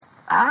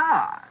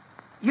Ah,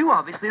 you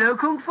obviously know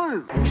Kung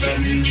Fu.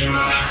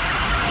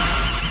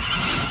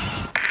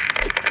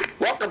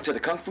 Welcome to the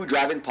Kung Fu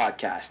Drive-In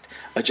Podcast.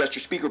 Adjust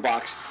your speaker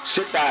box,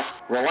 sit back,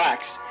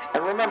 relax,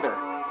 and remember,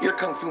 your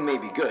Kung Fu may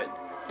be good,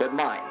 but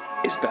mine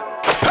is better.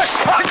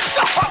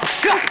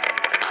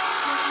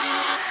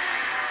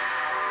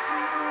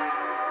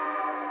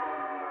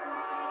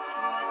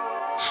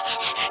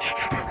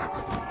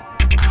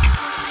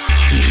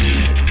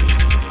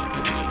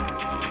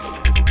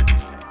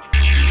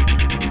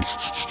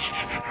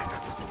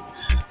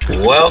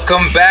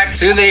 Welcome back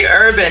to the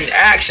Urban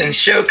Action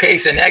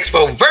Showcase and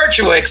Expo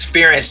Virtual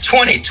Experience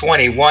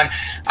 2021.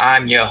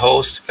 I'm your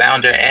host,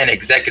 founder, and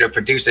executive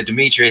producer,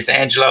 Demetrius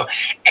Angelo,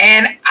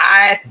 and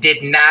I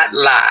did not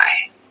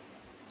lie.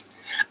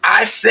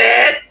 I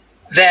said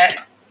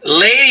that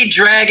Lady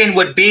Dragon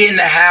would be in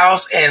the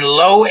house, and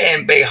lo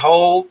and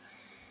behold,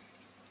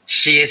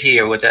 she is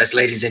here with us,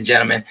 ladies and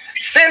gentlemen.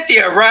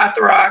 Cynthia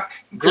Rothrock,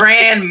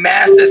 Grand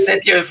Master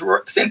Cynthia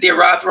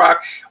Rothrock,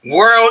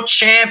 World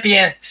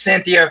Champion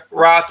Cynthia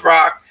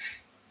Rothrock,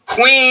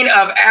 Queen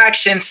of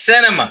Action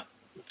Cinema,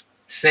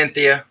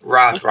 Cynthia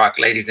Rothrock,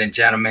 ladies and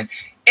gentlemen,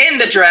 in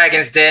the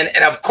Dragon's Den.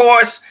 And of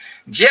course,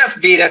 Jeff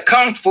Vita,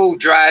 Kung Fu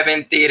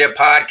Drive-In Theater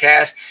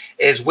Podcast,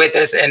 is with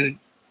us. And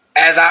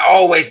as I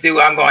always do,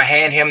 I'm going to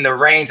hand him the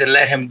reins and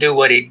let him do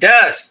what he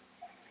does.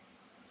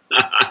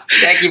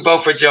 Thank you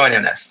both for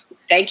joining us.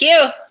 Thank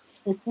you.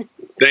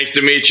 Thanks,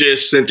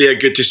 Demetrius. Cynthia,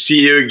 good to see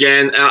you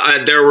again.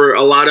 There were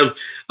a lot of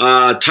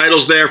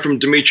titles there from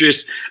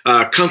Demetrius.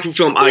 Kung Fu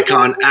film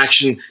icon,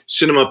 action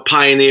cinema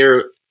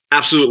pioneer,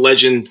 absolute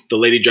legend, the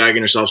Lady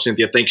Dragon herself.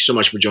 Cynthia, thank you so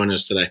much for joining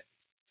us today.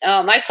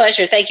 Oh, my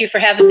pleasure. Thank you for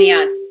having me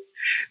on.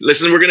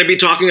 Listen, we're going to be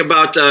talking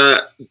about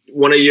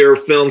one of your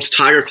films,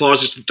 Tiger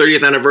Claws. It's the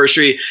 30th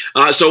anniversary.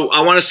 So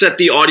I want to set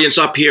the audience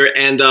up here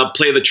and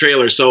play the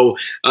trailer. So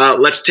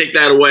let's take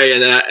that away.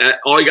 And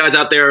all you guys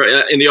out there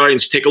in the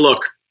audience, take a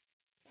look.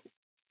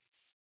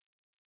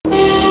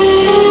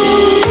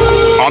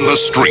 On the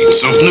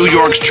streets of New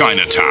York's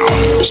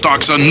Chinatown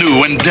stalks a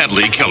new and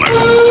deadly killer.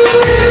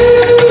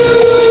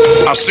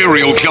 A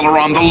serial killer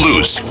on the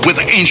loose with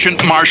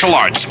ancient martial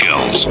arts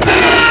skills.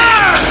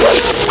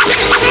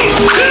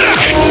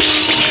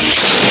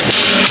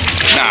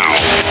 Now,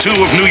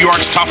 two of New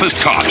York's toughest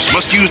cops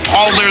must use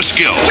all their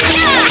skills,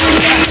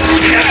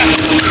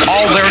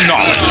 all their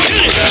knowledge,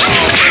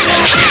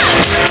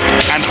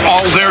 and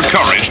all their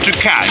courage to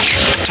catch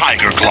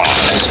Tiger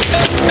Claws.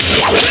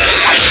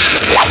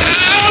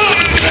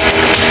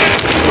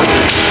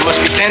 There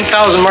must be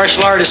 10,000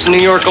 martial artists in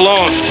New York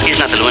alone. He's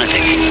not a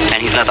lunatic,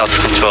 and he's not out of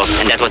control,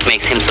 and that's what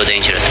makes him so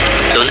dangerous.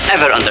 Don't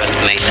ever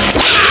underestimate him.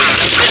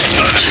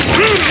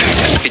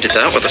 You did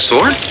that with a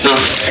sword? No,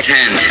 it's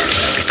hand.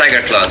 It's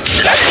Tiger Claws.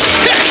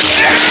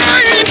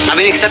 I've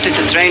been accepted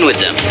to train with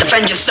them.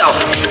 Defend yourself.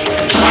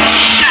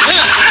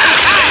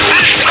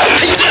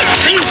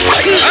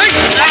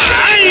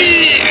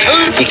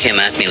 He came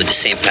at me with the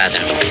same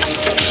pattern,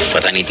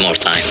 but I need more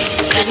time.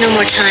 There's no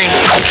more time.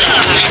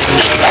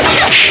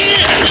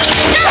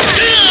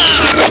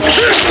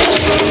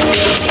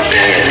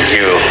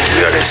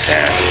 You're the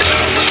same.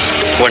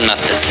 We're not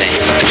the same.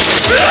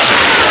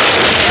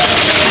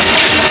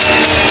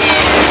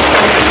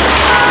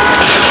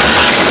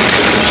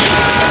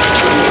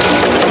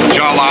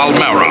 Jalal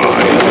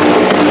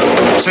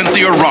Marai,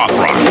 Cynthia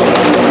Rothrock,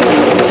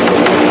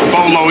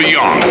 Bolo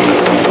Young,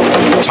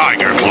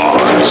 Tiger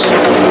Claws.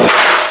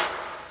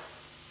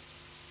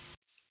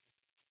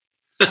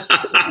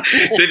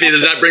 Cynthia,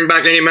 does that bring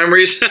back any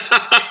memories?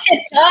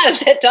 It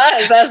does.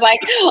 I was like,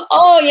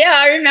 oh, yeah,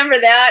 I remember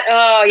that.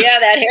 Oh, yeah,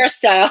 that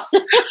hairstyle.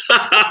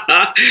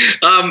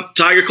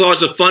 Tiger Claw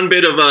is a fun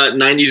bit of a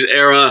 90s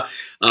era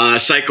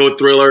psycho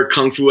thriller,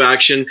 kung fu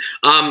action.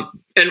 And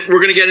we're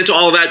going to get into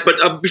all of that.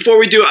 But before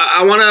we do,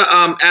 I want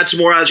to add some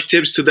more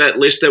adjectives to that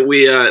list that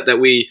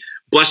we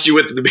blessed you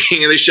with at the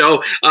beginning of the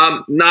show.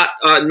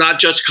 Not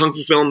just kung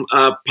fu film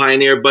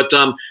pioneer, but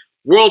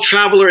world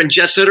traveler and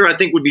jet setter, I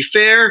think would be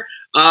fair.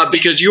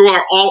 Because you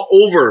are all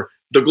over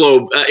the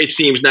globe, it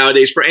seems,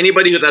 nowadays. For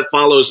anybody that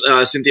follows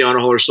Cynthia on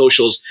all her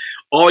socials,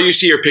 all you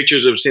see are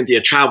pictures of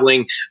Cynthia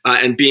traveling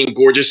and being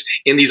gorgeous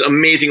in these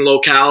amazing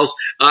locales.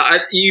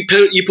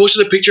 You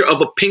posted a picture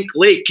of a pink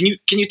lake.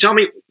 Can you tell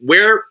me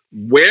where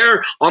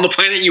on the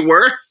planet you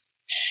were?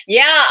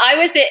 Yeah, I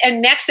was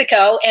in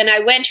Mexico, and I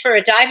went for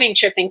a diving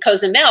trip in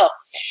Cozumel.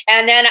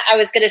 And then I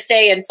was going to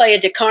stay in Playa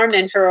de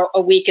Carmen for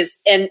a week.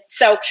 And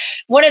so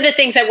one of the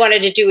things I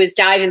wanted to do is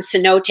dive in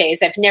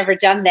cenotes. I've never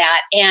done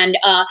that. And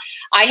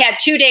I had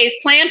 2 days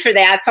planned for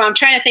that. So I'm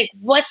trying to think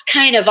what's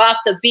kind of off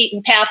the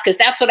beaten path, because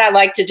that's what I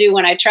like to do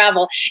when I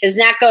travel, is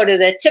not go to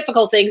the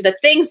typical things, but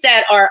things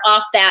that are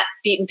off that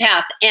beaten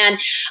path. And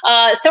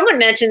someone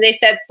mentioned, they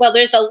said, well,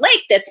 there's a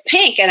lake that's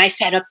pink. And I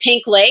said, a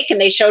pink lake?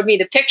 And they showed me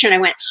the picture, and I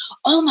went,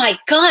 oh my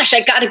gosh,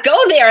 I got to go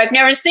there. I've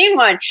never seen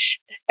one.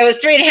 It was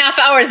 3.5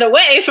 hours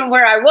away from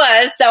where I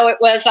was. So it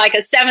was like a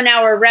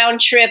 7-hour round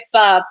trip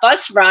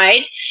bus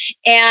ride.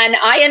 And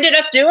I ended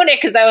up doing it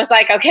because I was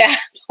like, okay,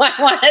 I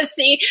want to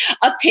see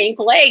a pink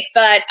lake.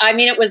 But I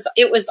mean, it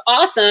was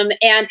awesome.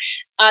 And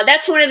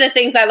that's one of the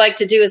things I like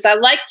to do is I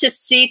like to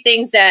see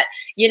things that,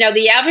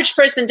 the average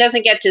person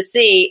doesn't get to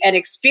see and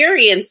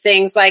experience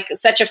things like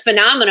such a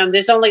phenomenon.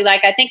 There's only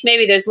I think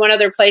maybe there's one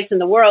other place in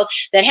the world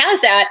that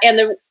has that. And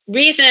the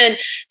reason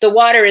the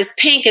water is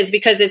pink is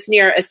because it's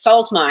near a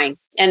salt mine.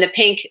 And the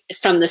pink is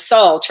from the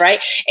salt, right?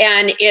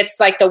 And it's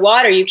like the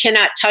water, you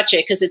cannot touch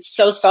it because it's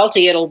so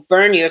salty, it'll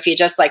burn you if you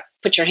just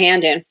put your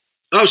hand in.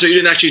 Oh, so you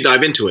didn't actually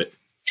dive into it?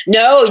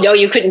 No,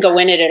 you couldn't go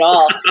in it at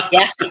all.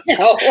 Yeah,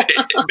 no.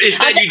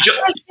 Instead, I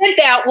did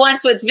that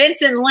once with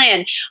Vincent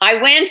Lin.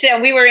 I went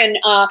and we were in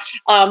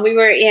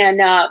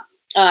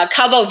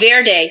Cabo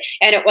Verde,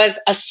 and it was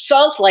a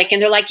salt lake,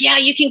 and they're like, yeah,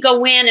 you can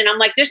go in, and I'm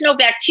like, there's no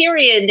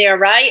bacteria in there,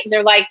 right? And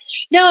they're like,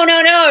 no,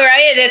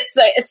 right?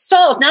 It's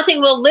salt. Nothing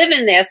will live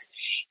in this.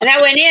 And I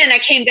went in, I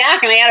came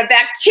back, and I had a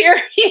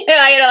bacteria,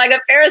 like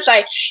a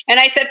parasite. And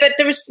I said, but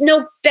there was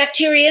no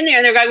bacteria in there.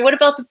 And they're like, what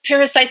about the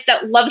parasites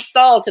that love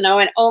salt? And I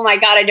went, oh my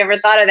God, I never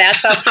thought of that.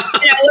 So,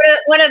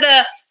 one of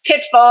the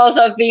pitfalls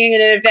of being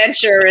an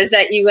adventurer is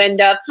that you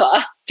end up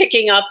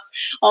picking up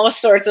all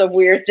sorts of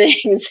weird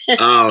things.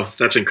 Oh,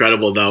 that's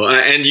incredible, though.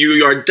 And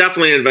you are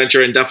definitely an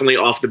adventurer and definitely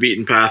off the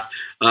beaten path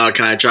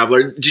kind of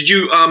traveler. Did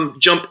you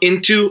jump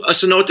into a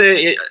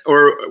cenote,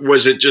 or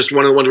was it just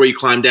one of the ones where you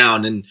climbed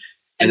down and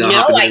No,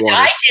 I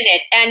dived in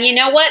it. And you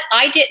know what?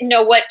 I didn't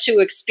know what to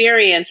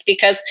experience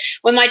because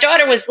when my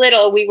daughter was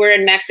little, we were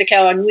in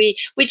Mexico and we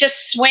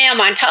just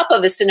swam on top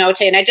of a cenote.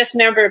 And I just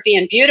remember it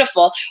being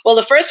beautiful. Well,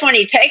 the first one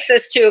he takes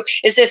us to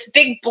is this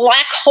big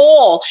black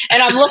hole.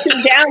 And I'm looking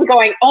down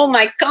going, oh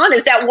my God,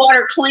 is that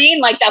water clean?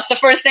 That's the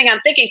first thing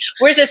I'm thinking.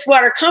 Where's this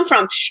water come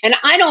from? And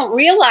I don't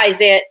realize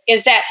it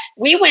is that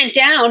we went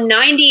down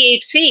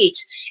 98 feet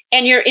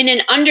and you're in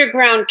an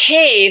underground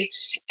cave.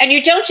 And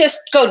you don't just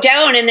go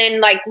down and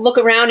then look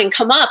around and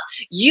come up.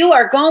 You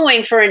are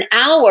going for an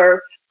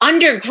hour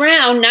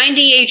underground,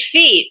 98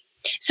 feet.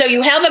 So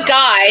you have a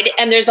guide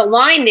and there's a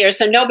line there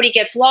so nobody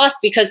gets lost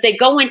because they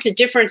go into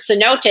different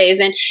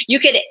cenotes and you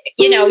could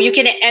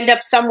end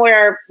up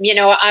somewhere,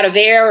 out of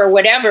air or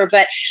whatever.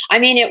 But I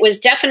mean, it was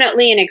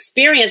definitely an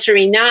experience for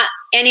me, not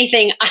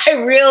anything I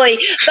really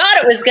thought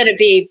it was going to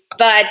be.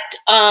 But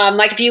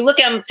if you look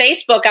on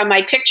Facebook on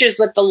my pictures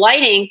with the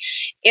lighting,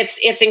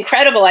 it's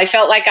incredible. I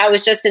felt like I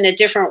was just in a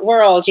different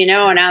world, and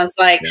I was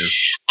like, yeah.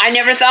 I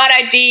never thought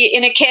I'd be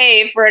in a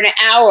cave for an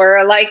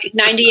hour,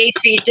 98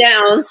 feet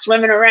down,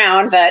 swimming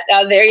around. But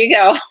there you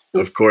go.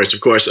 Of course.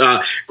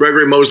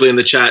 Gregory Mosley in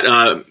the chat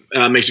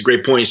makes a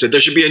great point. He said there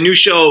should be a new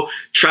show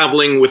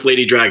traveling with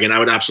Lady Dragon. I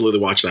would absolutely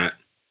watch that.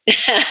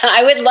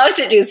 I would love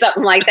to do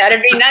something like that.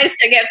 It'd be nice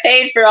to get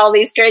paid for all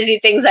these crazy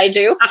things I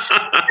do.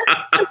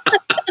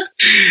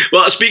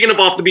 Well, speaking of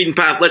off the beaten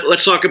path,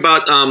 let's talk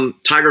about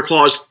Tiger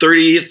Claw's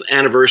 30th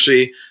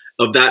anniversary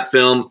of that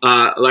film.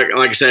 Like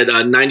I said,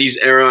 90s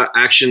era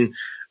action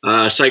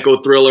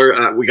psycho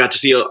thriller. We got to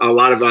see a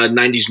lot of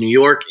 90s New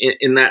York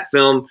in that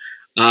film.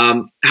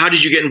 How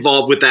did you get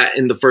involved with that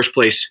in the first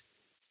place?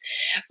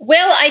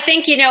 Well, I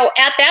think,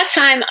 at that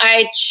time,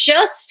 I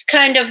just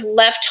kind of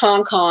left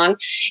Hong Kong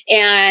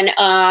and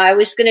I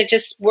was going to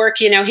just work,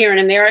 here in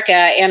America.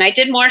 And I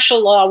did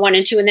Martial Law 1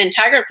 and 2, and then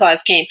Tiger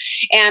Claws came.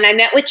 And I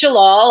met with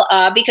Jalal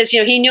because,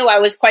 he knew I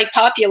was quite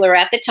popular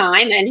at the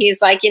time. And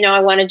he's like, I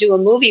want to do a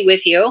movie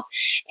with you.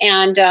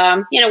 And,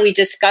 we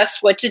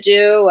discussed what to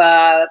do.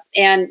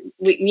 And,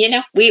 we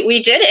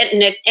did it.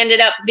 And it ended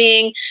up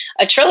being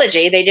a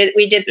trilogy.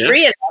 We did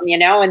 3 of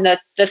them, and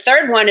the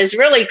third one is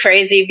really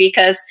crazy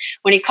because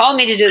when he called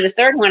me to do the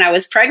third one, I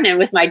was pregnant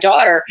with my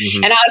daughter.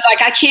 Mm-hmm. And I was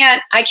like,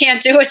 I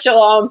can't do it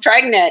till I'm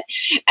pregnant.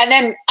 And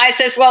then I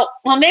says, well,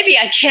 maybe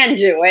I can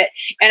do it.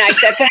 And I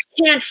said, but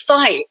I can't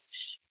fight.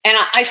 And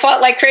I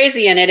fought like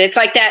crazy in it. It's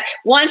like that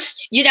once,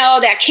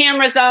 that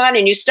camera's on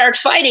and you start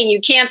fighting,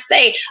 you can't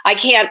say, I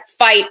can't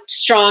fight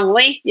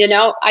strongly.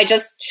 I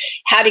just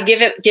had to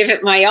give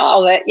it my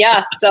all. But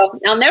yeah, so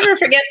I'll never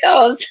forget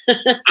those.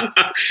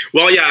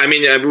 Well, yeah, I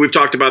mean, we've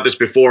talked about this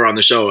before on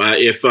the show.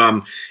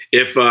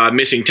 If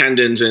missing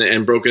tendons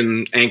and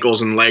broken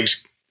ankles and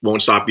legs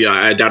won't stop you,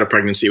 I doubt a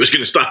pregnancy was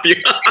going to stop you.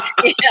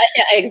 yeah,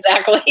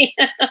 exactly.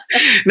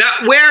 Now,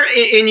 where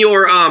in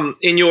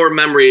your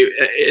memory,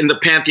 in the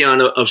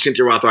pantheon of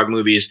Cynthia Rothrock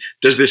movies,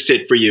 does this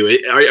sit for you?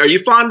 Are you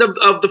fond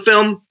of the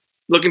film?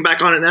 Looking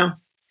back on it now,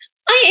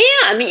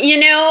 I am.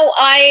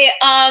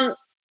 I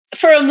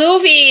for a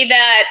movie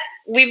that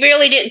we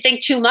really didn't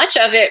think too much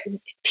of it.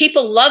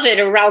 People love it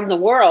around the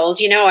world.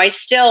 I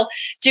still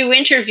do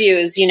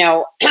interviews,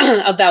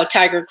 about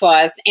Tiger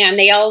Claws, and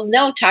they all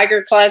know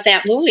Tiger Claws,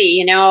 that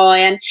movie,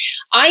 and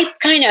I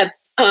kind of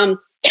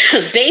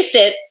base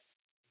it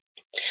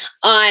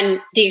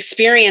on the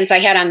experience I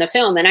had on the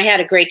film. And I had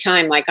a great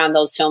time, on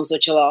those films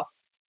with Jalal.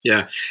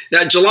 Yeah.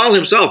 Now, Jalal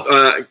himself,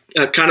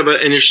 kind of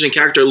an interesting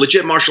character,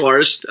 legit martial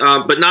artist,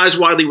 but not as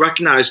widely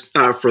recognized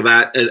for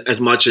that as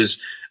much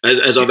as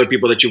other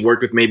people that you've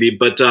worked with maybe,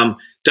 but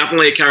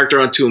definitely a character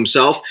unto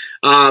himself.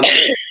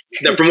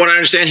 From what I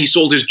understand, he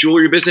sold his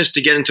jewelry business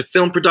to get into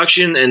film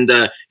production, and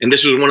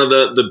this was one of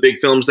the big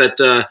films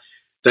that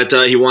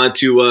he wanted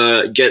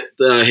to get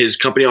his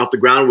company off the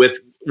ground with.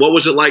 What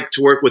was it like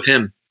to work with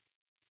him?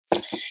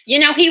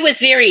 He was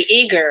very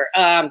eager.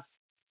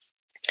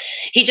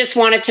 He just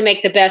wanted to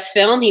make the best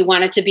film. He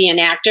wanted to be an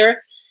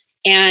actor.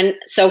 And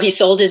so he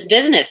sold his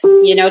business,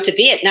 to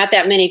be it. Not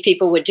that many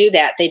people would do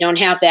that. They don't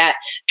have that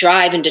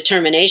drive and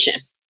determination.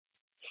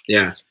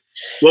 Yeah.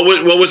 What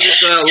was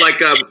it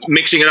like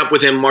mixing it up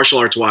with him martial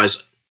arts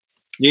wise?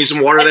 You need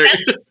some water there?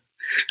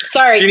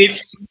 Sorry.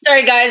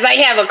 Sorry, guys. I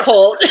have a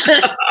cold.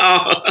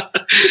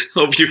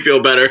 Hope you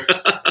feel better.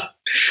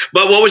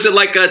 But what was it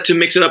like to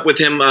mix it up with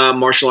him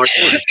martial arts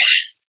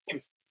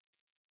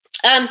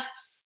wise?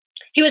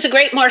 He was a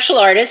great martial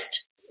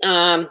artist. We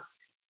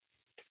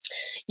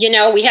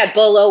had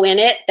Bolo in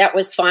it. That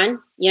was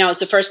fun. It was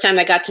the first time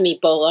I got to meet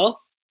Bolo.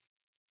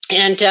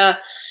 And,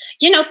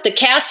 the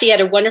cast, he had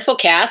a wonderful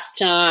cast.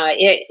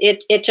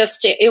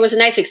 It was a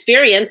nice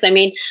experience. I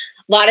mean,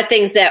 a lot of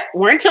things that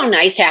weren't so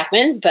nice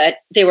happened, but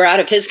they were out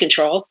of his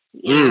control.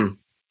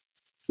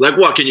 Like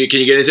what? Can you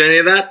get into any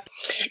of that?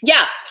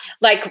 Yeah.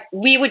 Like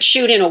we would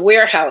shoot in a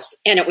warehouse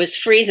and it was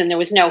freezing. There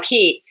was no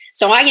heat.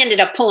 So I ended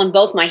up pulling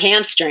both my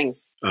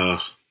hamstrings.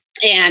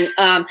 And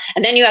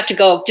then you have to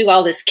go do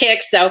all this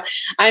kick. So,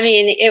 I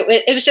mean,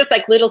 it was just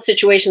like little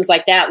situations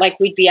like that. Like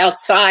we'd be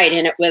outside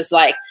and it was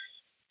like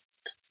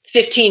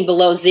 15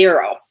 below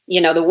zero.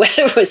 The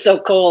weather was so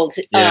cold.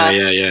 Yeah.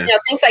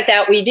 Things like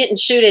that. We didn't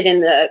shoot it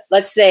in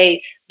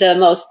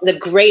the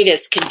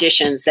greatest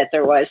conditions that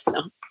there was.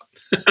 So.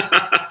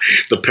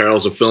 The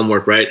perils of film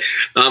work, right?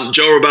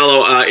 Joe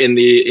Ribello in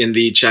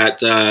the chat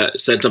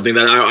said something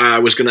that I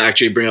was going to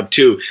actually bring up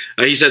too.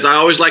 He says, "I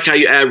always like how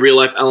you add real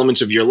life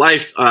elements of your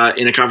life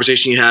in a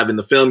conversation you have in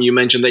the film. You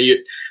mentioned that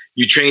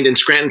you trained in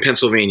Scranton,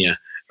 Pennsylvania."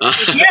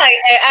 Yeah,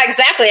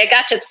 exactly. I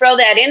got to throw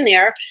that in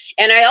there,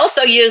 and I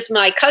also used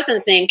my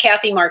cousin's name,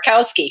 Kathy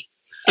Markowski.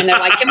 And they're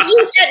like, "Can we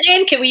use that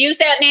name? Can we use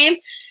that name?"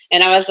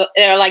 And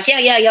they're like,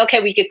 yeah,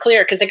 okay, we could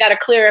clear, because I got to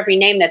clear every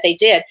name that they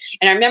did.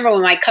 And I remember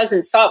when my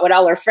cousin saw it with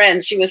all her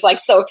friends, she was like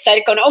so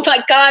excited, going, "Oh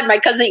my God, my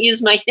cousin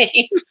used my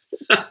name."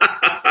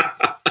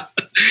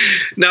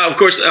 Now, of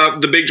course,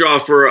 the big draw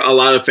for a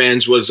lot of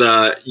fans was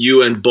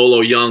you and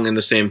Bolo Yeung in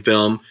the same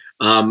film.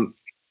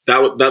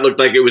 That looked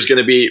like it was going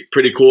to be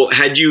pretty cool.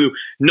 Had you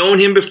known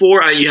him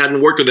before? You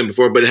hadn't worked with him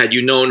before, but had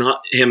you known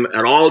him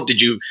at all?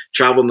 Did you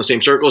travel in the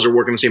same circles or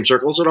work in the same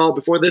circles at all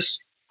before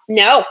this?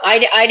 No,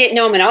 I didn't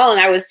know him at all. And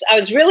I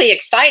was really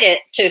excited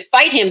to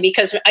fight him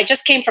because I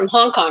just came from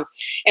Hong Kong.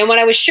 And when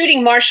I was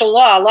shooting martial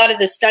law, a lot of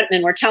the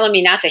stuntmen were telling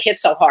me not to hit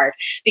so hard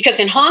because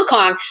in Hong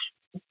Kong,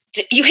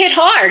 you hit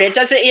hard.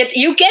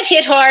 You get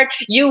hit hard,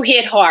 you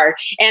hit hard.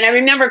 And I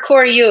remember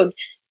Corey Yoon,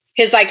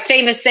 his like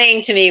famous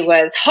saying to me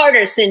was,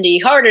 harder, Cindy,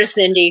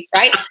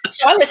 right?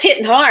 So I was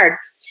hitting hard.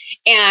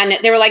 And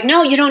they were like,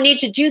 "No, you don't need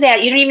to do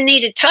that. You don't even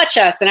need to touch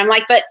us." And I'm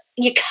like, "But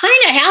you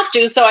kind of have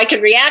to," so I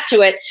could react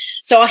to it.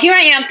 So here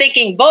I am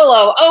thinking,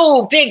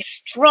 Bolo, big,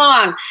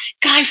 strong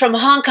guy from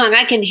Hong Kong.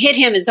 I can hit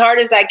him as hard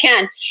as I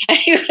can. And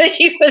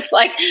he was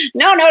like,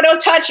 no, don't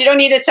touch. You don't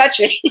need to touch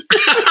me.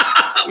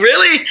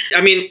 Really?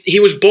 I mean, he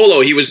was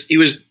Bolo. He was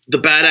the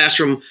badass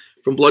from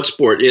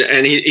Bloodsport,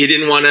 and he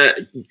didn't want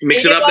to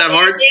mix it up that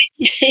hard.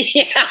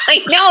 Yeah,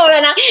 I know.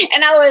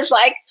 And I was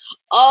like,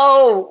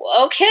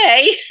 oh,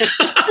 okay.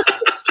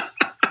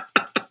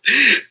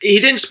 He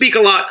didn't speak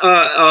a lot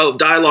of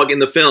dialogue in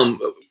the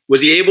film.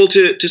 Was he able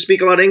to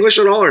speak a lot of English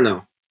at all, or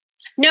no?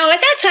 No, at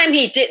that time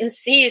he didn't.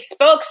 He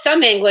spoke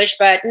some English,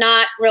 but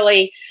not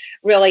really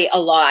a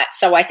lot.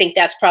 So I think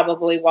that's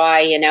probably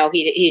why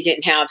he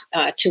didn't have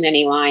too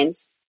many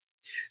lines.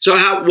 So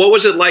what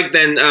was it like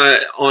then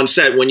on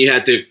set when you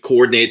had to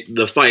coordinate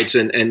the fights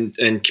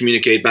and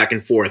communicate back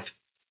and forth?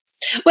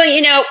 Well,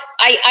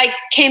 I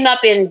came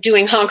up in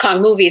doing Hong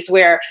Kong movies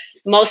where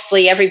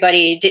mostly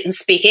everybody didn't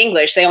speak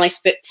English. They only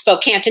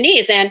spoke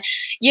Cantonese. And,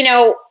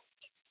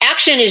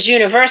 action is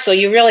universal.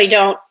 You really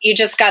don't, you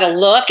just got to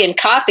look and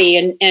copy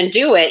and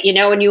do it,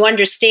 and you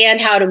understand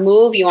how to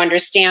move, you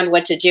understand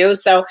what to do.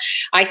 So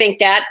I think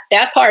that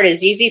part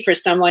is easy for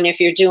someone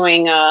if you're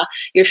doing,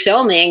 you're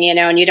filming,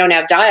 and you don't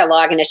have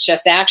dialogue and it's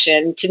just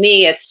action. To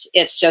me,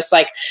 it's just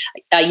like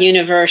a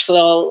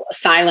universal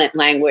silent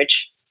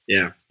language.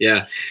 Yeah.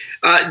 Yeah.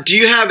 Do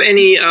you have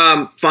any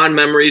fond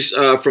memories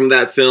from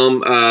that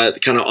film,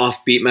 kind of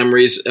offbeat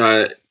memories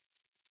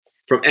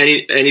from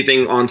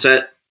anything on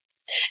set?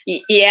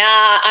 Yeah,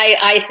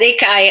 I think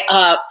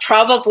I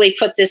probably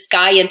put this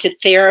guy into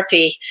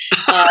therapy.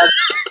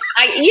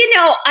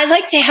 I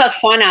like to have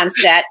fun on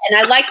set, and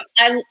I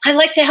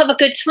like to have a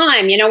good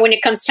time. When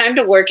it comes time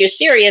to work, you're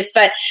serious.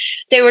 But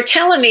they were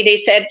telling me, they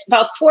said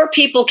about 4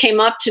 people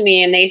came up to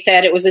me and they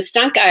said it was a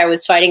stunt guy I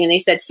was fighting, and they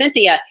said,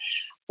 "Cynthia,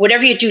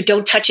 whatever you do,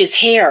 don't touch his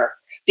hair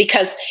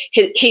because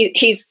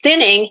he's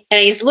thinning and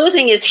he's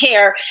losing his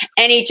hair.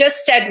 And he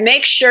just said,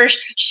 make sure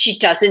she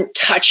doesn't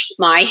touch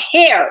my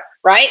hair.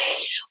 Right.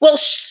 Well,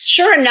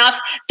 sure enough,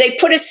 they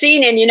put a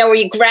scene in, where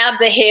you grab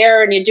the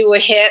hair and you do a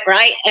hit.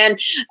 Right. And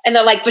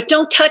they're like, but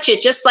don't touch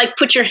it. Just like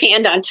put your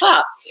hand on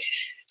top.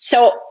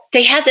 So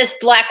they had this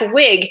black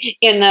wig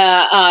in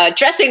the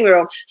dressing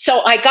room.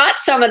 So I got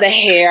some of the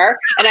hair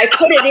and I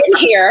put it in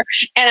here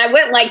and I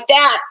went like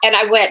that. And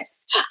I went,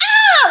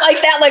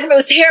 like that, like it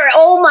was hair.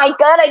 Oh my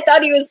God, I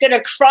thought he was going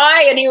to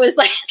cry. And he was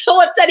like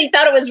so upset. He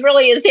thought it was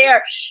really his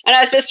hair. And I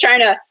was just trying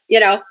to,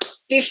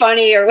 be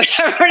funny or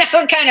whatever. And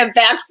it kind of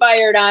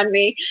backfired on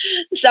me.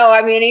 So,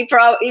 I mean,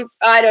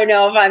 I don't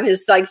know if I'm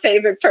his like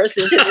favorite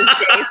person to this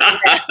day.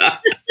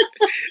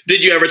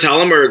 Did you ever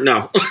tell him or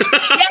no?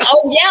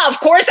 Yeah, of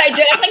course I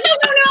did. I was like,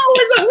 no,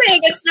 it's a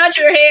wig. It's not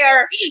your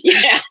hair.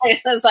 Yeah. I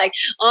was like,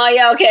 oh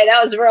yeah, okay. That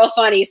was real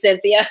funny,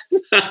 Cynthia.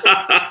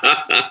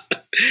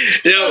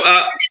 So if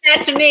someone did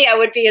that to me, I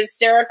would be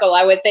hysterical.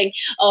 I would think,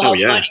 oh, how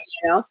funny,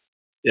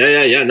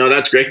 Yeah. No,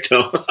 that's great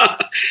though.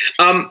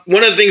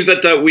 One of the things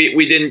that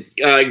we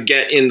didn't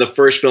get in the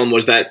first film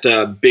was that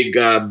big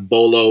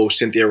Bolo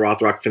Cynthia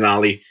Rothrock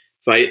finale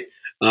fight.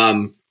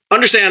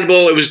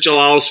 Understandable. It was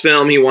Jalal's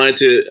film.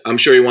 I'm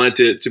sure he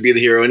wanted to be the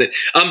hero in it.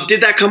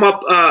 Did that come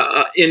up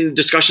in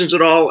discussions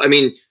at all? I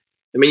mean,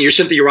 you're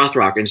Cynthia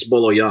Rothrock and it's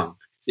Bolo Young.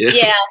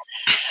 Yeah.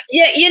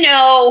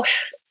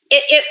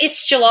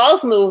 It's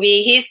Jalal's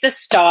movie. He's the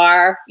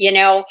star,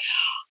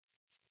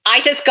 I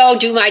just go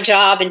do my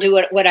job and do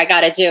what I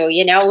got to do.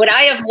 Would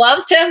I have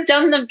loved to have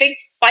done the big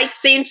fight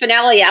scene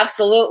finale?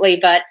 Absolutely.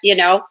 But,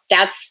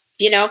 that's,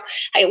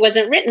 it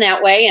wasn't written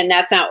that way. And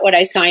that's not what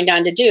I signed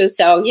on to do.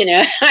 So,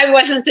 I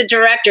wasn't the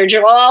director.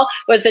 Jalal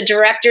was the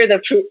director,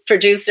 the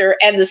producer,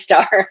 and the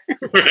star.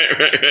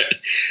 Right.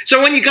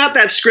 So when you got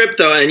that script,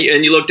 though, and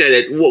you looked at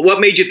it, what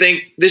made you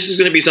think this is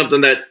going to be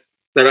something that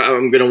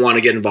I'm going to want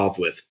to get involved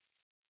with?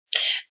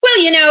 Well,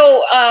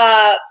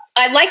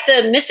 I like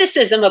the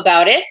mysticism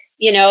about it.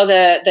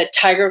 The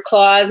tiger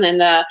claws and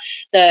the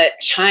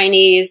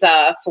Chinese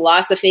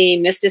philosophy,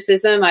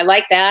 mysticism. I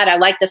like that. I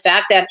like the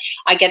fact that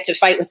I get to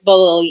fight with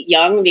Bolo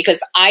Young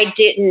because I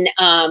didn't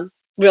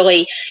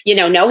really,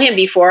 know him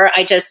before.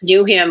 I just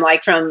knew him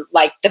from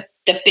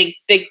the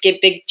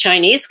big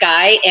Chinese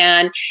guy.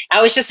 And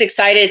I was just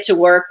excited to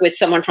work with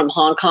someone from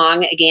Hong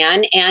Kong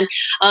again. And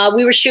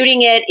we were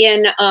shooting it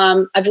in,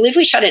 I believe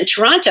we shot it in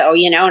Toronto,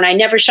 and I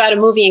never shot a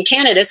movie in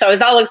Canada. So I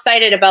was all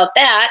excited about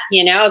that.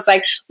 I was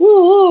like,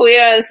 ooh,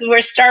 yeah, this is where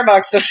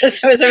Starbucks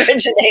was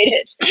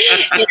originated,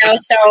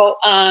 So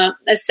I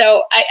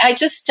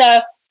just,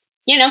 I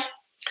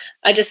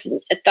just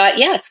thought,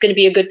 yeah, it's going to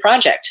be a good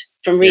project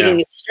from reading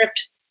the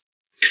script.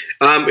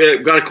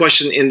 Got a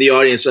question in the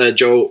audience.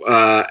 Joe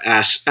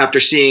asks, after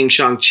seeing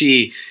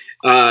Shang-Chi,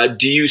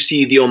 do you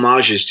see the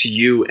homages to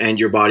you and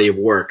your body of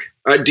work?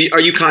 Are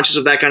you conscious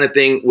of that kind of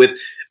thing with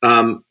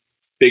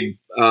big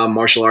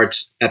martial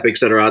arts epics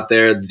that are out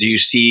there? Do you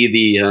see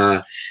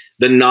the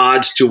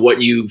nods to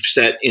what you've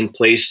set in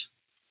place?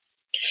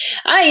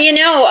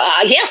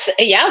 Yes.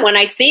 Yeah. When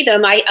I see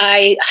them,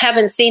 I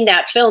haven't seen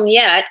that film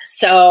yet,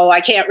 so I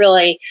can't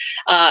really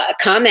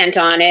comment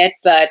on it,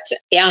 but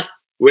yeah.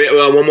 Wait,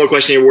 one more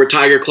question here. Were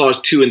Tiger Claws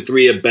 2 and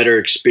 3 a better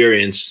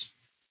experience?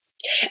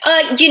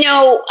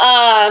 It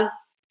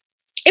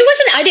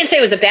wasn't, I didn't say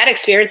it was a bad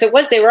experience.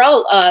 They were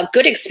all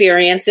good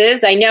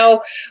experiences. I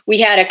know we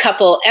had a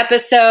couple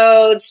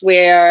episodes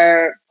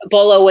where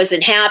Bolo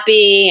wasn't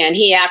happy and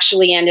he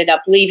actually ended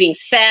up leaving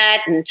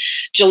set, and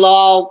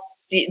Jalal,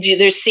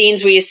 there's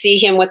scenes where you see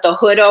him with the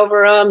hood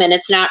over him and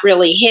it's not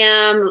really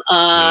him.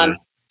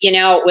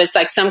 It was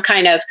like some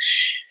kind of,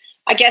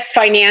 I guess,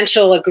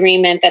 financial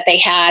agreement that they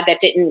had that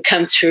didn't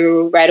come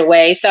through right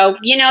away. So,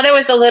 there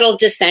was a little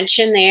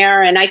dissension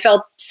there. And I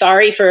felt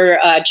sorry for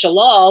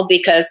Jalal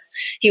because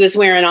he was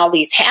wearing all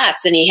these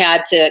hats and he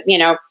had to,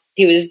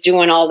 he was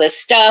doing all this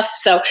stuff.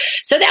 So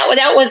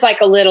that was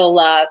like a little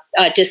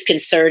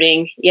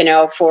disconcerting,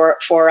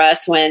 for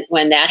us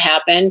when that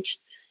happened.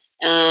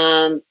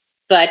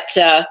 But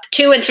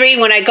 2 and 3,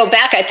 when I go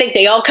back, I think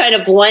they all kind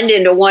of blend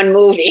into one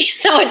movie.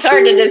 So it's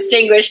hard to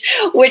distinguish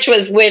which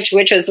was which.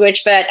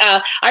 But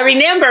I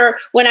remember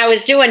when I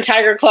was doing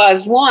Tiger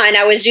Claws 1,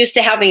 I was used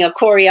to having a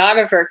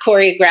choreographer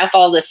choreograph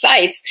all the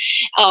sights,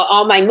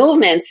 all my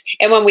movements.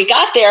 And when we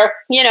got there,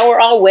 we're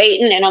all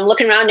waiting and I'm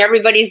looking around,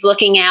 everybody's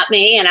looking at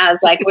me. And I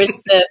was like, where's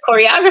the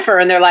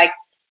choreographer? And they're like,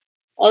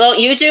 well, don't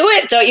you do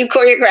it? Don't you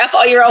choreograph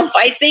all your own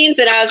fight scenes?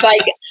 And I was like,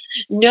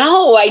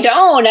 no, I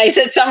don't. I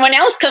said, someone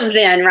else comes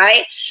in,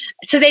 right?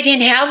 So they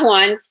didn't have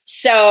one.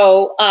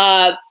 So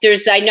I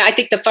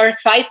think the first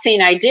fight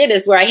scene I did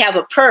is where I have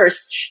a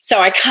purse. So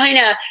I kind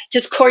of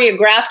just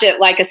choreographed it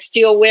like a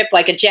steel whip,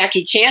 like a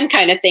Jackie Chan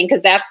kind of thing,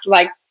 because that's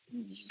like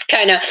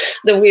kind of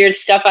the weird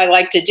stuff I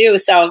like to do.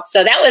 So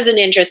that was an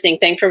interesting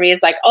thing for me.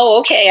 It's like, oh,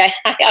 okay,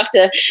 I have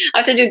to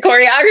do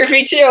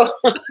choreography too.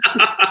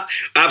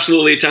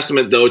 Absolutely a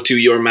testament, though, to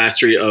your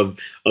mastery of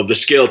the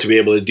skill to be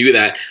able to do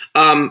that.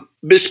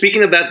 But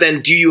speaking of that,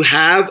 then, do you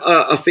have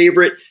a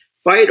favorite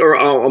fight or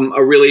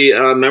a really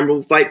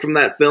memorable fight from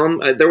that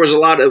film? There was a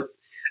lot of,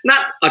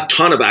 not a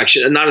ton of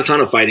action, not a ton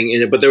of fighting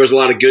in it, but there was a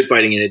lot of good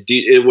fighting in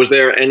it. Was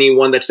there any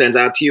one that stands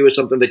out to you as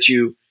something that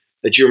you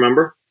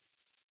remember?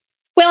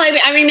 Well,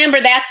 I remember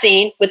that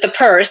scene with the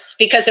purse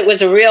because it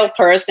was a real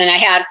purse, and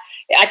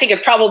I think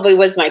it probably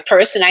was my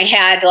purse, and I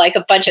had like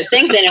a bunch of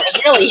things in it. It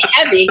was really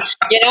heavy,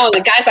 and the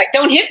guy's like,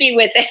 "Don't hit me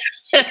with it."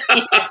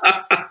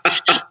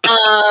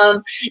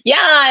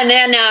 And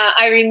then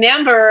I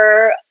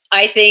remember,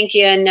 I think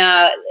in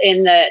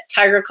the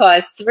Tiger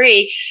Claws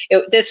 3,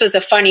 this was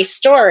a funny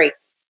story.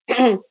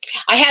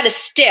 I had a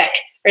stick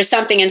or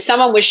something, and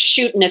someone was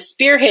shooting a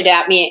spearhead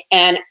at me,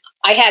 and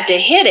I had to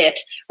hit it,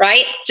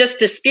 right? Just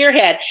the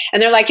spearhead. And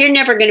they're like, "You're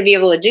never going to be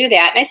able to do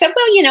that." And I said,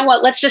 "Well, you know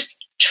what? Let's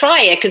just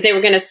try it," because they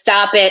were going to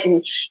stop it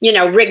and,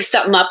 rig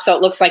something up so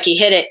it looks like he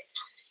hit it.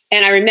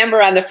 And I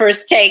remember on the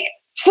first take,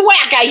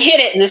 whack, I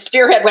hit it, and the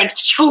spearhead went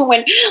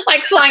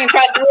like flying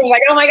across the room. I was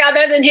like, "Oh my God,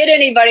 that didn't hit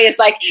anybody." It's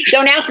like,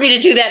 don't ask me to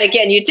do that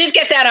again. You did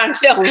get that on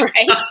film,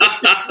 right?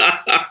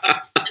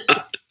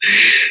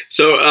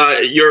 So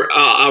you're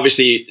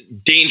obviously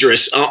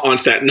dangerous on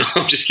set. No,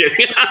 I'm just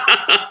kidding.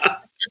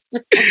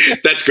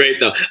 That's great,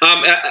 though.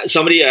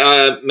 Somebody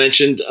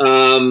mentioned,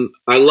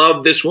 I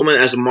love this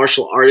woman as a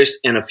martial artist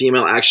and a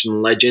female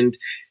action legend.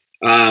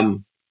 I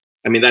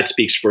mean, that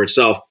speaks for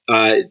itself.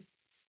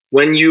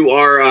 When you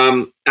are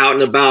out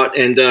and about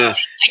and... my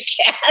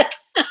cat.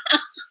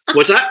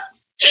 What's that?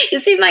 You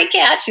see my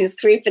cat? She's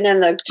creeping in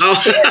the chair.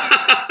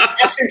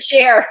 That's her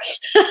chair.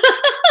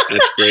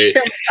 That's great. It's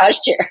her massage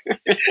chair.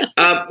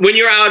 When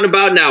you're out and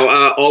about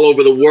now, all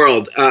over the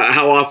world,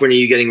 how often are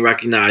you getting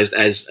recognized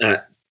as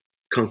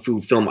Kung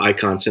Fu film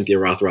icon Cynthia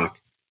Rothrock?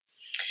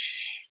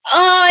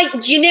 I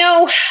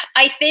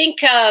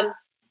think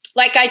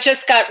like I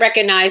just got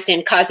recognized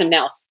in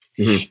Cozumel.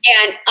 Mm-hmm.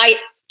 And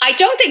I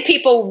don't think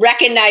people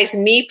recognize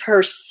me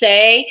per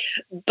se,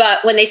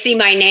 but when they see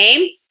my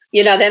name,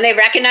 then they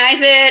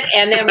recognize it.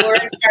 And then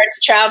word starts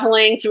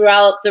traveling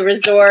throughout the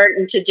resort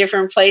and to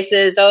different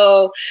places.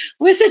 Oh,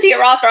 Cynthia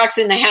Rothrock's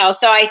in the house.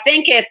 So I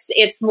think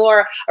it's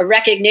more a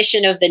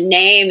recognition of the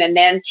name. And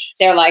then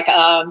they're like,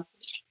 "Are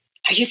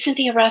you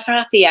Cynthia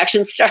Rothrock, the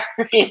action star?"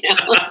 Like,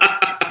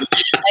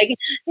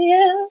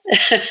 yeah.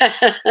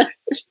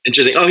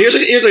 Interesting. Oh, here's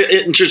an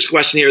interesting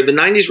question here. The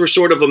 90s were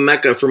sort of a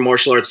mecca for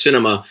martial arts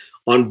cinema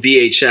on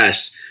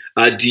VHS.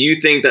 Do you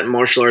think that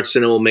martial arts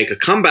cinema will make a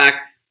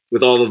comeback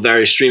with all the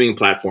various streaming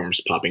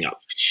platforms popping up?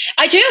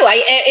 I do.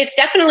 It's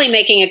definitely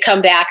making a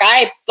comeback.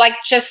 I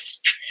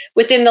just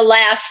within the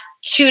last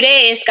 2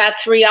 days got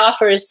 3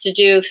 offers to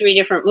do 3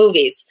 different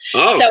movies.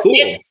 Oh, so cool.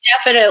 It's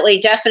definitely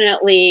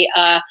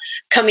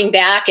coming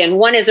back. And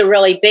one is a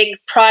really big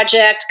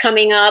project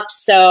coming up.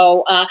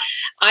 So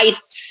I've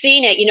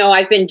seen it,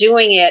 I've been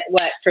doing it,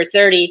 for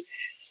 30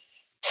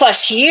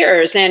 plus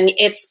years, and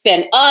it's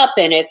been up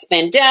and it's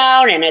been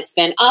down and it's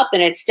been up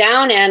and it's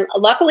down, and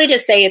luckily to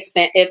say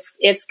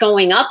it's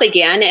going up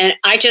again. And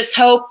I just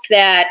hope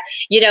that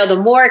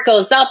the more it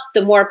goes up,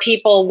 the more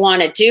people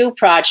want to do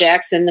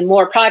projects and the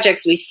more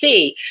projects we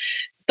see.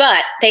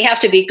 But they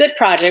have to be good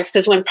projects,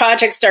 because when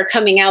projects start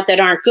coming out that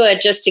aren't good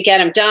just to get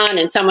them done,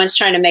 and someone's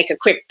trying to make a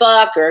quick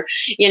buck, or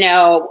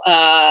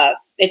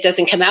it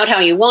doesn't come out how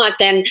you want,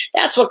 then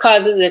that's what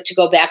causes it to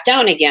go back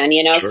down again,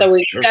 Sure, so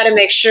we've got to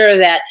make sure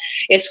that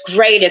it's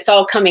great, it's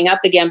all coming up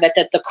again, but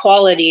that the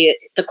quality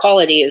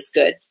is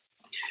good.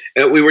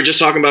 We were just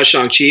talking about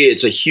Shang-Chi.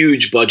 It's a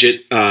huge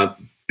budget,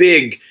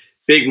 big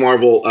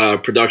Marvel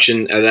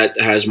production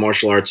that has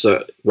martial arts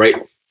right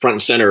front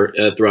and center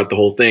throughout the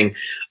whole thing.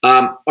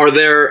 Are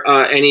there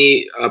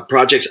any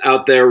projects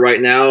out there right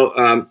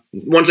now,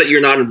 ones that you're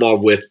not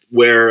involved with,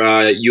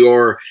 where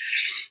you're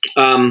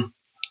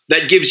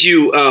that gives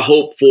you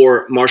hope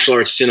for martial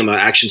arts cinema,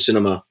 action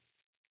cinema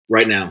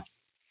right now?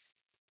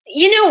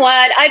 You know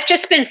what? I've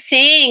just been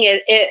seeing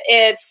it.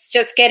 It's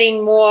just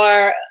getting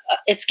more,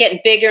 it's getting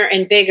bigger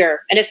and bigger.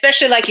 And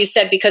especially, like you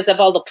said, because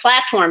of all the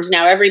platforms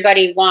now,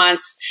 everybody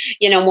wants,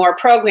 more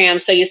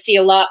programs. So you see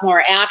a lot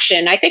more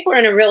action. I think we're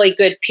in a really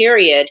good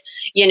period,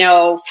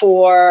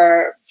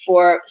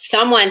 for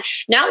someone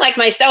not like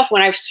myself.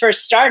 When I was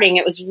first starting,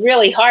 it was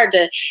really hard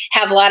to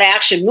have a lot of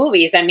action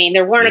movies. I mean,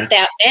 there weren't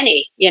that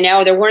many,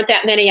 there weren't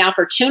that many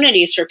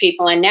opportunities for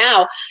people. And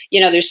now,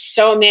 there's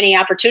so many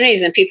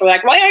opportunities, and people are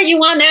like, "Why aren't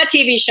you on that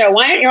TV show?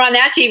 Why aren't you on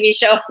that TV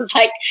show?" It's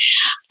like,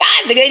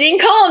 God, they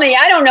didn't call me.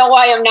 I don't know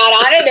why I'm not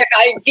on it. If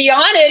I'd be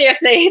on it,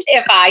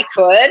 if I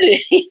could,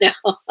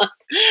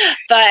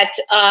 but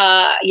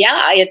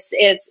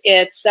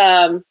it's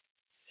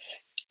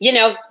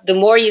the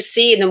more you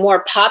see and the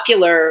more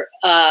popular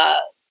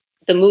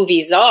the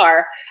movies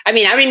are. I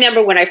mean, I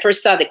remember when I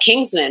first saw The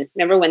Kingsman.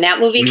 Remember when that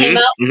movie came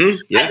out? Mm-hmm,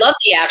 yeah. I loved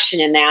the action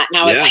in that.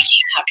 And I was like,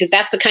 because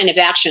that's the kind of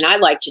action I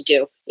like to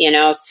do,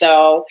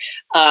 So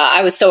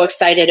I was so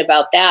excited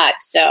about that.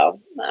 So,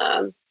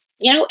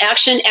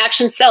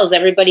 action sells.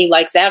 Everybody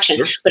likes action,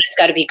 sure, but it's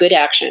got to be good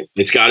action.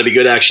 It's got to be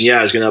good action. Yeah,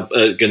 I was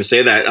gonna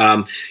say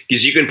that,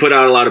 because you can put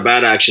out a lot of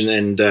bad action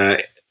and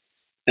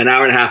an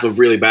hour and a half of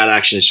really bad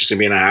action is just going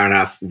to be an hour and a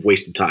half of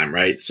wasted time,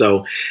 right?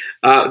 So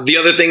the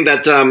other thing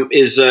that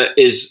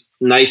is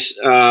nice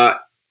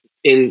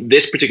in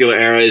this particular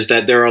era is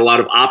that there are a lot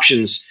of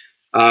options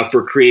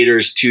for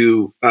creators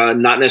to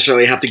not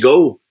necessarily have to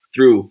go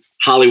through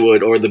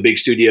Hollywood or the big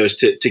studios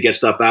to get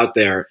stuff out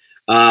there.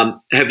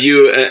 Have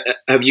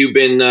you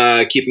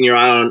been keeping your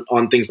eye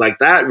on things like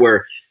that,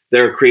 where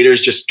there are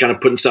creators just kind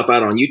of putting stuff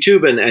out on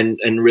YouTube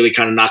and really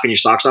kind of knocking your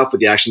socks off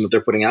with the action that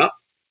they're putting out?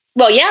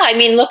 Well, yeah, I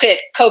mean, look at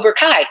Cobra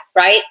Kai,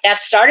 right? That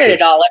started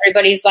it all.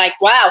 Everybody's like,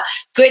 wow,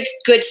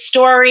 good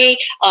story,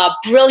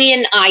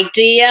 brilliant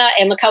idea.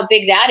 And look how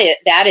big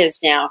that is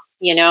now.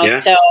 Yeah.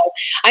 So,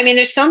 I mean,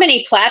 there's so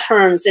many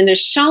platforms and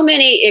there's so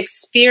many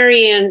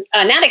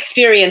not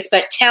experienced,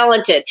 but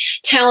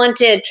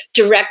talented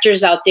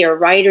directors out there,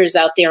 writers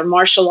out there,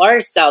 martial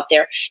artists out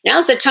there.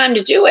 Now's the time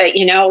to do it.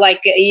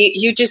 Like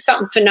you do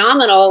something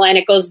phenomenal and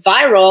it goes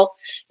viral,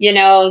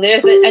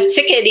 there's a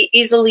ticket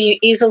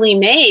easily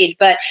made.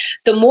 But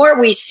the more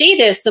we see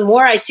this, the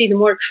more I see, the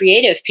more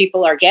creative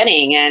people are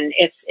getting. And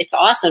it's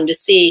awesome to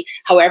see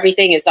how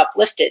everything is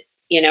uplifted,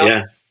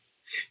 Yeah.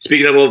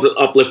 Speaking of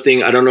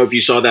uplifting, I don't know if you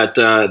saw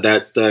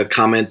that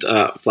comment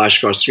flash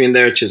across the screen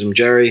there, Chisholm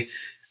Jerry.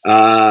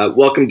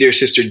 Welcome, dear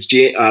sister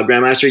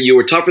Grandmaster. You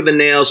were tougher than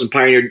nails and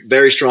pioneered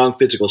very strong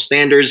physical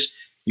standards.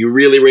 You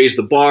really raised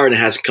the bar and it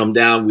hasn't come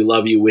down. We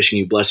love you, wishing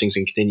you blessings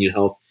and continued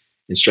health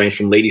and strength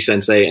from Lady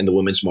Sensei and the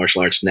Women's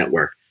Martial Arts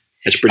Network.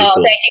 That's pretty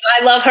cool. Thank you.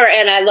 I love her,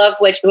 and I love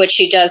what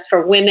she does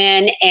for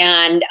women,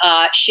 and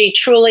she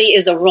truly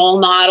is a role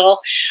model.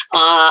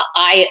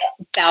 I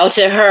bow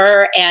to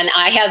her, and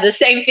I have the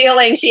same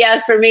feeling she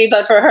has for me,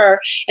 but for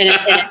her in a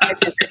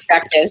different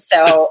perspective.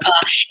 So,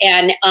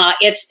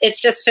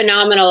 it's just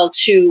phenomenal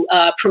to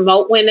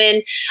promote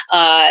women,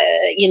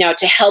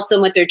 to help them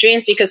with their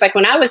dreams. Because like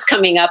when I was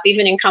coming up,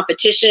 even in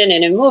competition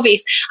and in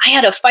movies, I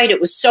had to fight. It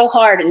was so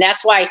hard, and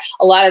that's why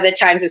a lot of the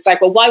times it's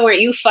like, well, why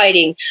weren't you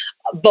fighting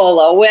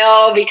Bolo? Well,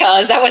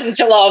 because I wasn't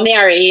Jalal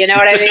Mary, you know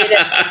what I mean?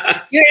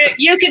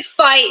 You could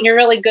fight and you're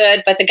really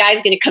good, but the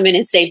guy's going to come in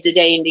and save the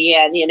day in the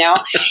end,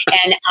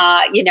 and,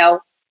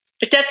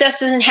 but that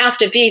doesn't have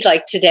to be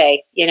like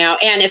today,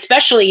 and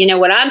especially,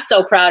 what I'm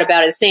so proud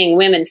about is seeing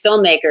women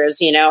filmmakers,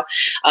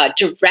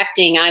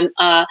 directing. I'm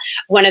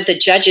one of the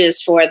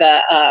judges for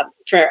the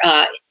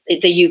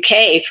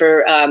UK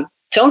for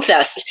Film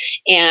Fest,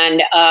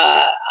 and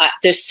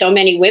there's so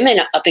many women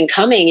up and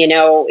coming,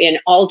 in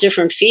all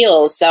different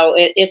fields. So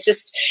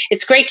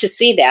it's great to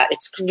see that.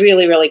 It's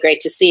really, really great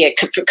to see it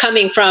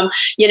coming from,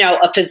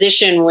 a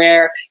position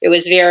where it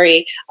was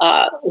very,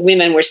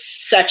 women were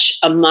such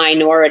a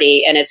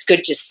minority, and it's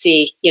good to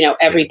see,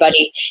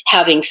 everybody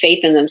having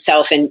faith in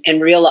themselves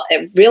and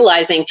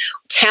realizing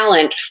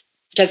talent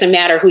doesn't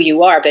matter who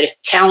you are, but if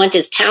talent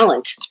is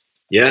talent.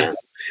 Yeah.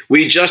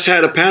 We just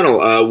had a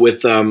panel on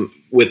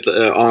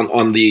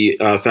the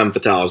Femme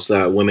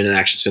Fatales, Women in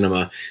Action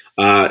Cinema,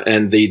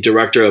 and the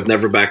director of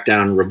Never Back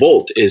Down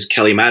Revolt is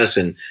Kelly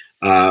Madison,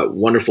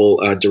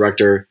 wonderful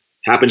director,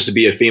 happens to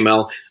be a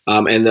female,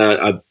 and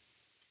a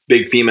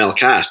big female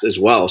cast as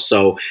well.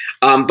 So,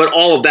 but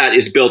all of that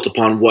is built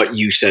upon what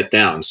you set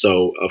down.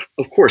 So,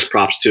 of course,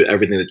 props to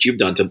everything that you've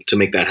done to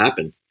make that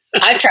happen.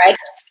 I've tried.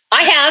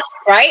 I have,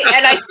 right?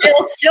 And I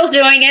still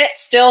doing it,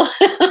 still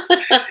still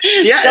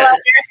out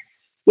there.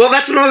 Well,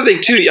 that's another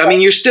thing too. I mean,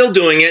 you're still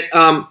doing it.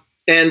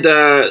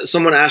 And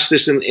someone asked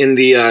this in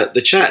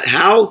the chat.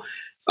 How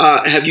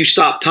have you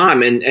stopped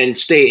time and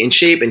stay in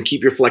shape and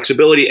keep your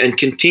flexibility and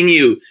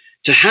continue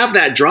to have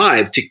that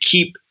drive to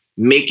keep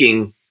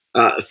making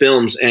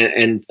films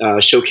and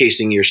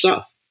showcasing your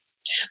stuff?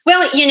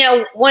 Well,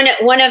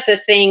 one of the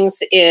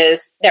things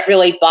is that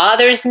really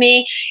bothers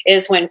me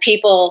is when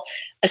people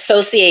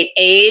associate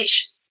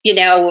age,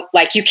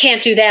 like you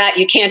can't do that,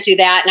 you can't do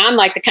that. And I'm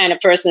like the kind of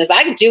person is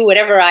I can do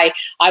whatever I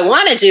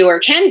want to do or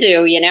can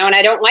do, and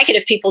I don't like it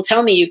if people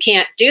tell me you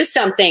can't do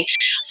something.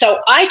 So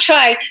I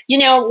try,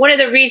 one of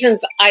the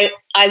reasons I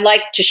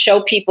like to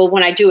show people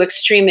when I do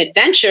extreme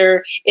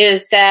adventure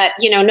is that,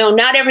 no,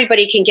 not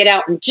everybody can get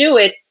out and do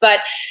it,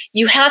 but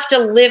you have to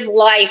live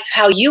life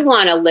how you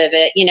want to live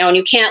it, and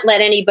you can't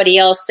let anybody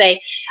else say,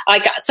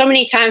 so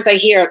many times I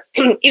hear,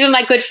 even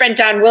my good friend,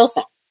 Don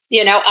Wilson,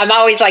 I'm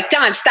always like,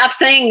 Don, stop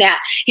saying that.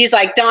 He's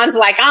like, Don's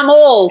like, I'm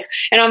old.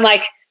 And I'm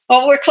like,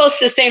 well, we're close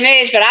to the same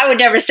age, but I would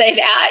never say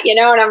that, and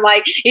I'm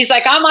like, he's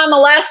like, I'm on the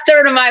last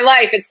third of my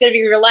life. It's going to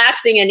be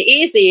relaxing and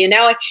easy, and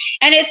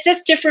it's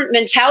just different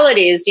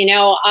mentalities.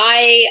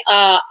 I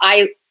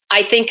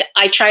think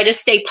I try to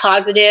stay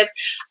positive.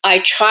 I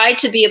try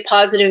to be a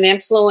positive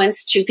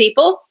influence to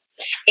people.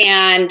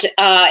 And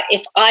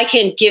if I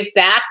can give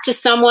back to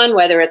someone,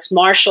 whether it's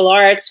martial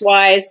arts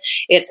wise,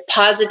 it's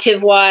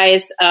positive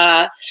wise,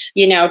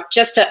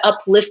 just an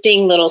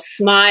uplifting little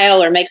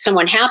smile or make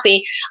someone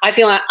happy, I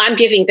feel I'm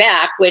giving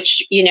back,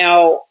 which,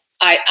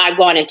 I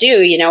want to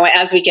do,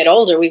 as we get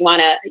older, we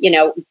want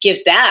to,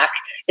 give back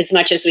as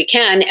much as we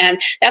can.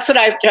 And that's what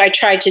I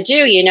try to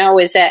do,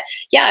 is that,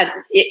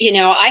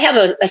 I have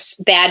a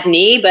bad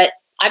knee, but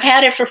I've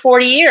had it for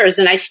 40 years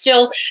and I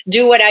still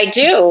do what I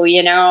do,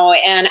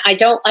 and I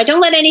don't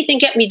let anything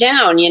get me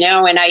down,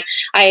 and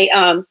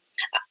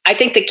I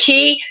think the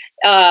key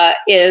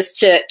is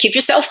to keep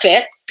yourself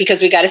fit,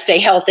 because we got to stay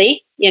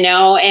healthy,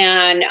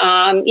 and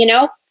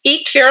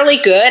eat fairly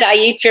good. I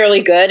eat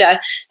fairly good.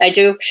 I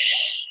do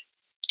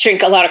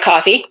drink a lot of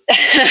coffee,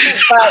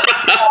 but,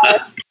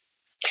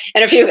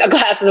 and a few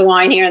glasses of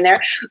wine here and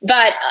there.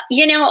 But,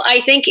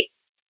 I think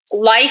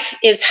life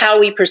is how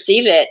we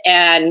perceive it.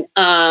 And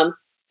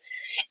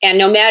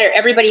no matter,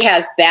 everybody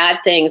has bad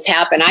things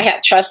happen.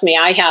 Trust me,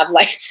 I have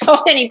like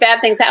so many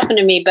bad things happen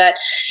to me, but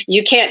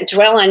you can't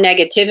dwell on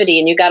negativity,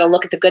 and you got to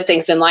look at the good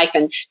things in life.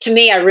 And to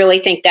me, I really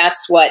think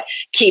that's what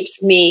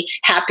keeps me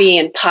happy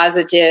and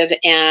positive.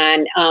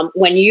 And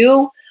when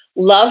you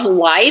love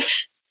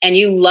life and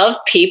you love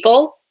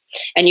people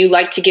and you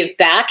like to give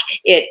back,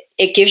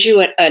 it gives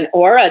you an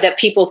aura that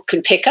people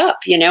can pick up,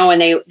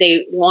 and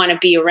they want to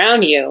be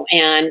around you.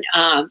 And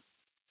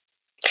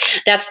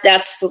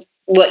that's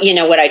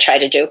what I try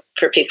to do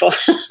for people.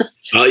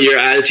 Your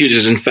attitude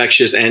is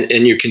infectious,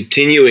 and you're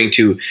continuing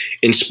to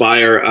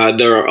inspire.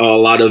 There are a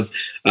lot of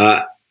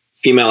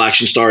female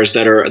action stars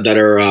that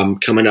are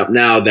coming up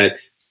now that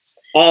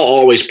all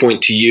always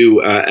point to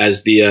you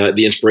as the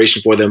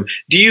inspiration for them.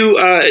 Do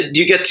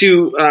you get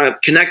to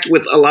connect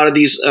with a lot of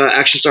these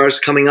action stars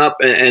coming up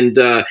and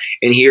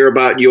hear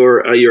about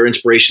your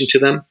inspiration to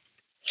them?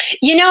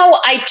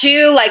 I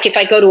do. Like if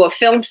I go to a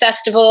film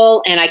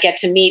festival and I get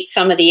to meet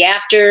some of the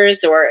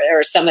actors or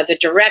some of the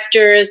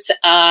directors,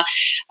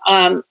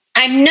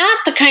 I'm not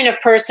the kind of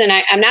person,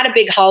 I'm not a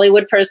big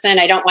Hollywood person.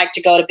 I don't like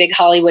to go to big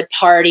Hollywood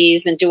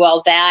parties and do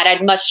all that.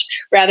 I'd much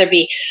rather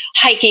be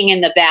hiking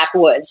in the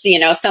backwoods,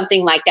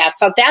 something like that.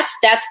 So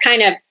that's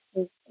kind of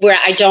where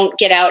I don't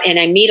get out and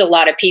I meet a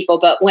lot of people.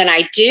 But when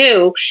I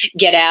do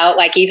get out,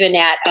 like even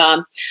at,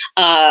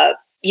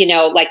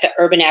 like the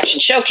Urban Action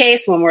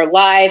Showcase, when we're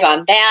live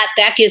on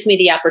that gives me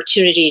the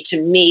opportunity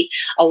to meet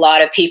a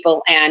lot of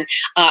people. And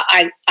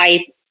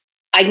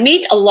I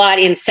meet a lot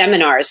in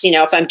seminars,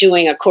 if I'm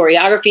doing a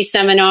choreography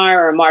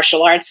seminar or a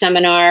martial arts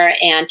seminar,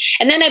 and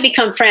then I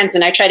become friends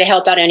and I try to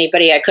help out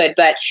anybody I could.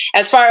 But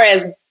as far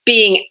as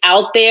being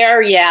out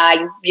there,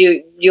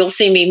 you'll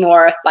see me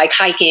more like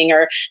hiking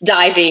or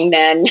diving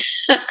than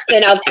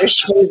out there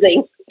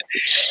schmoozing.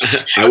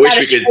 I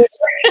wish we could.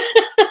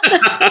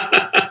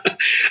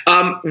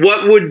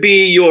 What would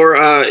be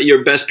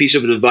your best piece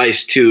of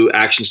advice to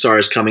action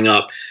stars coming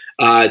up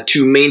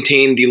to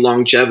maintain the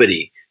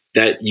longevity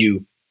that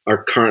you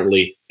are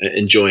currently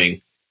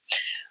enjoying?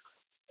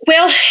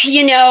 Well,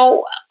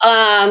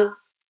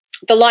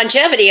 the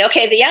longevity.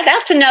 Okay,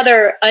 that's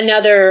another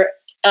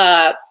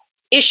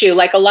issue.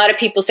 Like a lot of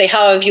people say,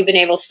 how have you been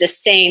able to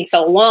sustain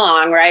so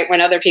long, right?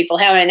 When other people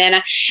haven't.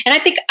 And I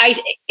think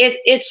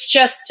it's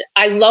just,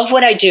 I love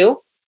what I do.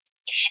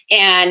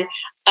 And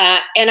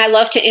I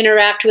love to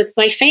interact with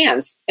my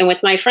fans and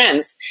with my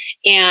friends.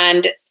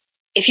 And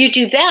if you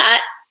do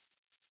that,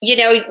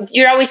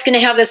 you're always going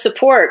to have the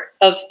support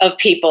of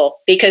people,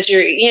 because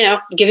you're,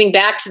 giving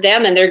back to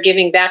them and they're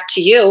giving back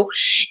to you.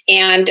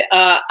 And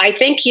I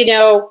think,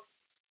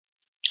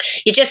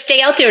 you just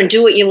stay out there and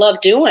do what you love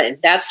doing.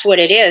 That's what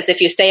it is.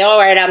 If you say, all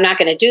right, I'm not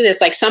going to do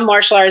this, like some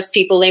martial arts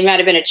people, they might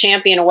have been a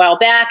champion a while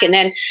back, and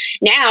then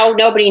now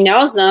nobody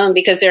knows them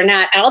because they're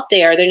not out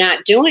there. They're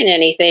not doing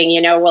anything,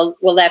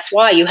 well, that's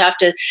why you have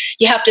to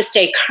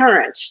stay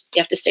current. You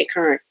have to stay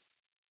current.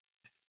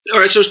 All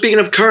right. So speaking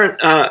of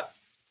current,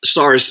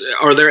 stars,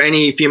 are there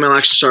any female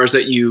action stars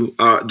that you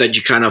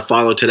kind of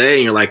follow today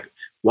and you're like,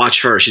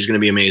 watch her, she's going to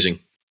be amazing?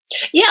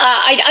 Yeah,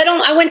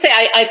 I wouldn't say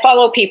I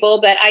follow people,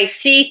 but I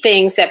see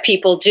things that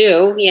people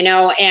do,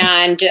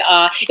 and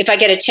if I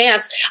get a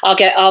chance,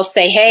 I'll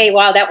say, hey,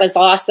 wow, that was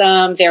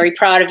awesome. Very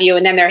proud of you.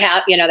 And then they're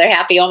happy, they're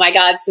happy. Oh my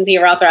God,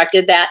 Cynthia Rothrock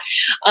did that.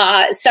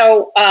 I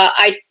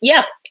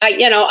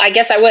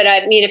guess I would.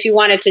 I mean, if you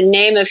wanted to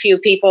name a few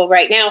people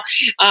right now,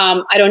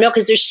 I don't know,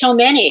 because there's so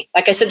many.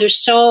 Like I said, there's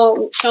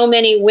so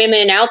many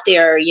women out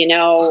there,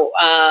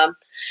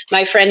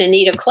 my friend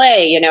Anita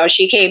Clay,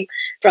 she came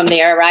from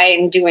there, right,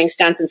 and doing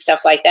stunts and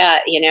stuff like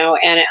that, and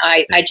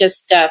I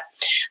just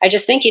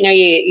think,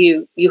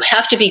 you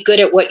have to be good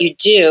at what you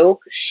do,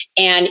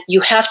 and you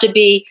have to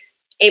be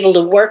able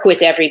to work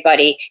with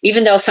everybody,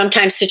 even though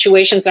sometimes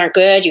situations aren't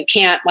good. You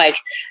can't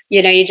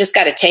you just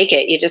got to take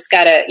it. You just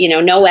got to,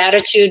 no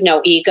attitude,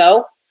 no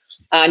ego,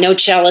 no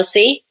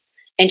jealousy,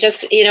 and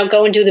just,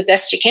 go and do the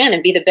best you can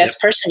and be the best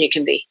person you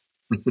can be.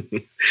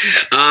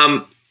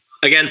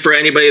 Again, for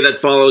anybody that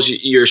follows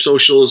your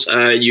socials,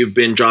 you've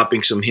been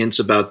dropping some hints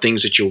about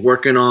things that you're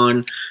working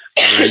on.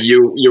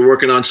 You're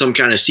working on some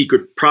kind of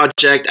secret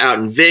project out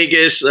in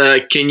Vegas.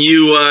 Can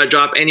you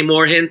drop any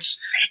more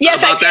hints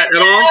about that at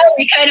all?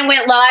 We kind of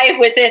went live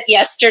with it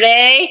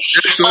yesterday.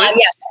 Excellent.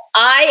 Yes,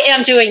 I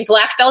am doing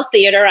Black Belt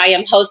Theater. I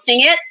am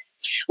hosting it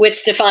with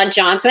Stefan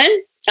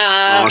Johnson.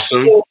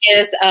 Awesome. Who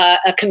is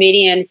a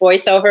comedian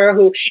voiceover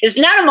who is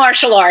not a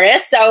martial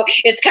artist. So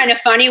it's kind of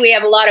funny. We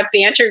have a lot of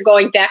banter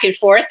going back and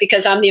forth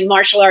because I'm the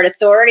martial art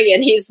authority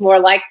and he's more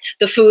like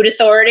the food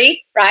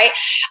authority, right?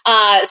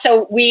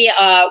 So we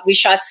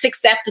shot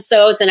 6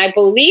 episodes, and I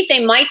believe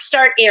they might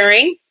start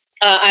airing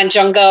on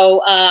Jungo.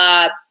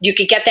 You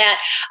could get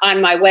that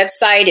on my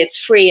website. It's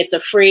free. It's a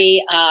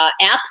free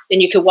app,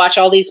 and you could watch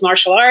all these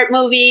martial art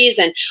movies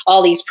and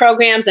all these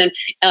programs. And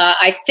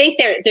I think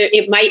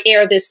it might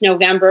air this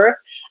November.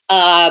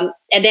 And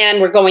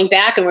then we're going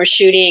back and we're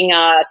shooting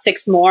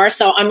 6 more.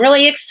 So I'm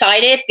really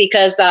excited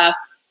because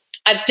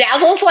I've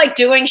dabbled like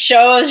doing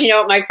shows,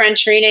 with my friend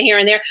Trina here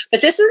and there,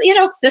 but this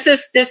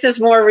is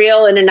more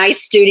real in a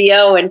nice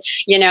studio. And,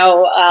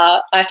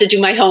 I have to do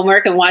my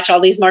homework and watch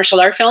all these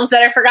martial art films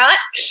that I forgot.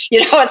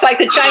 It's like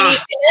the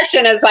Chinese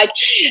Connection is like,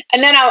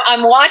 and then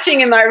I'm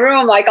watching in my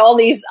room, like all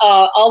these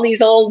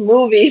old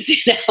movies,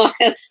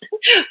 it's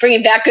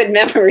bringing back good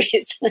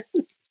memories.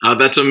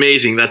 That's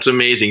amazing. That's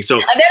amazing. So,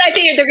 and then I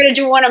think they're going to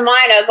do one of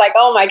mine. I was like,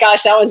 oh my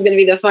gosh, that one's going to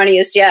be the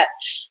funniest yet.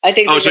 I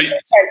think they're trying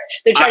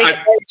to.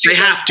 They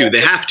have to.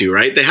 They have to,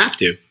 right? They have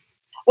to.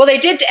 Well, they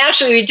did.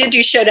 Actually, we did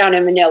do Showdown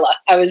in Manila.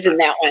 I was in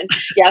that one.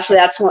 Yeah, so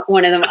that's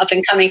one of them up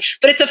and coming.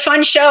 But it's a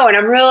fun show, and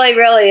I'm really,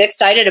 really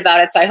excited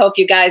about it. So I hope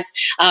you guys,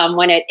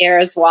 when it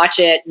airs, watch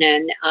it.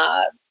 And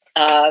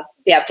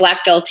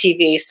Black Belt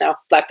TV, so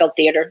Black Belt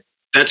Theater.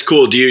 That's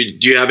cool. Do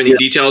you have any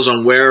details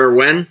on where or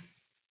when?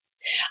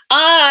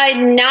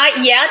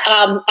 Not yet.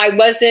 I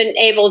wasn't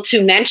able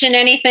to mention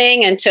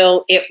anything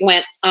until it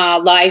went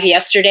live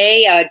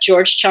yesterday.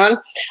 George Chung,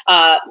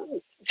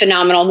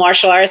 phenomenal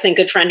martial artist and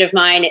good friend of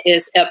mine,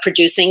 is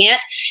producing it.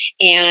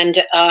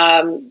 And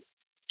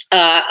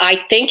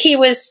I think he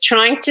was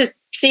trying to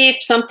see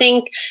if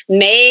something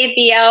may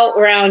be out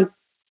around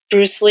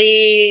Bruce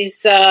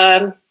Lee's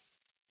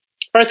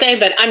birthday,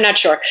 but I'm not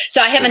sure.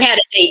 So I haven't had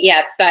a date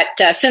yet, but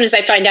as soon as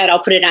I find out,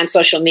 I'll put it on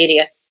social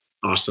media.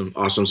 Awesome.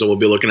 So we'll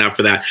be looking out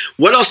for that.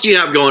 What else do you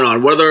have going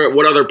on? What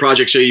other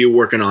projects are you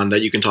working on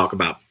that you can talk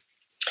about?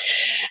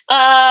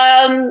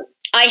 I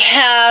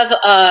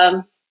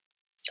have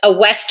a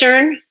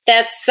Western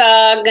that's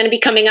going to be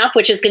coming up,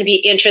 which is going to be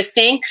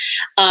interesting.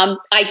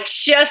 I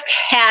just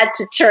had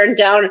to turn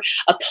down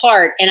a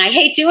part, and I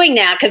hate doing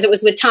that because it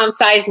was with Tom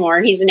Sizemore,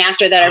 and he's an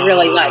actor that I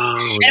really like.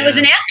 And it was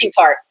an acting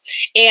part.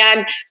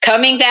 And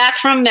coming back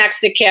from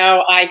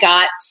Mexico, I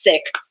got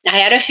sick. I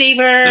had a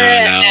fever,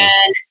 and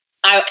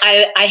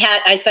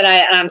I said,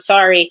 I'm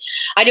sorry.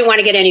 I didn't want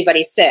to get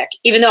anybody sick,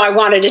 even though I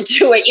wanted to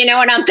do it, and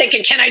I'm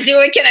thinking, can I do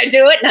it?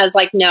 And I was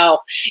like, no,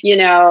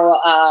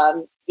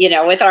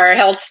 with our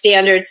health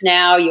standards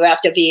now, you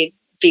have to be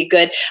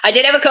good. I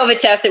did have a COVID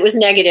test. It was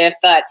negative,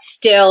 but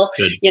still,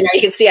 good. You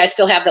can see I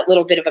still have that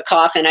little bit of a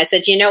cough. And I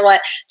said, you know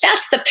what?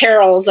 That's the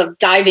perils of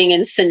diving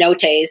in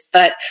cenotes.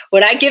 But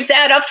would I give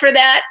that up for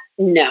that?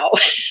 No.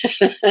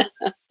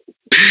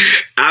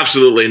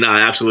 Absolutely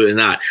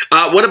not.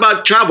 What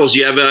about travels? Do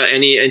you have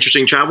any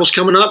interesting travels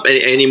coming up?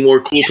 Any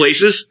more cool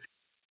places?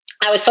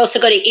 I was supposed to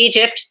go to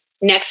Egypt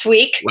next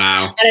week.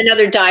 Wow. And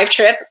another dive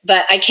trip,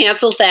 but I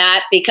canceled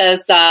that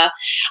because I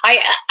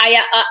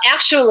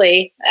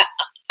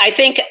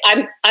think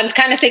I'm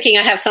kind of thinking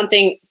I have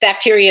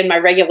bacteria in my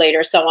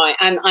regulator. So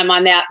I'm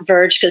on that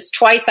verge because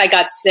twice I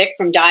got sick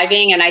from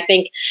diving, and I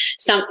think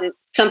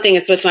something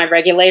is with my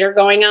regulator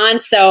going on.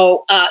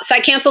 So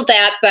I canceled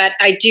that, but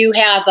I do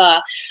have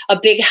a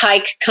big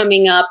hike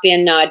coming up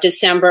in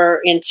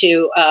December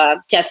into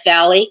Death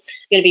Valley.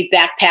 I'm going to be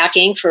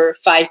backpacking for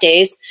 5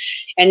 days.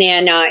 And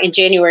then in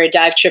January, a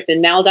dive trip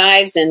in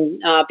Maldives, and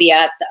be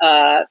at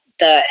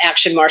the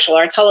Action Martial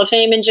Arts Hall of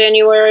Fame in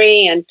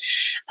January. And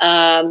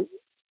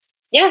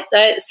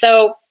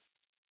so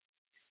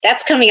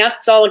that's coming up.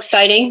 It's all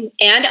exciting.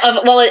 And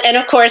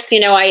of course,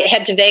 I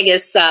head to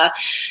Vegas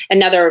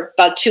another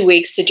about 2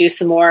 weeks to do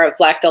some more of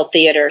Black Belt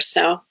Theater.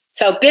 So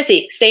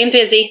busy, staying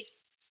busy.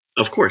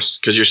 Of course,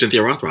 because you're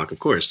Cynthia Rothrock, of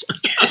course.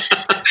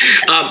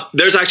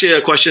 There's actually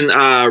a question,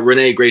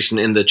 Renee Grayson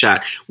in the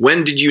chat.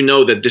 When did you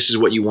know that this is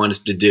what you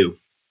wanted to do?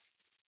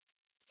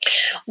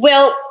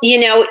 Well,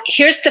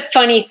 here's the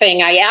funny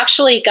thing. I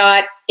actually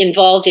got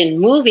involved in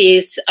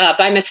movies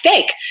by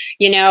mistake.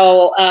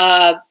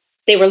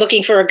 They were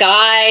looking for a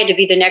guy to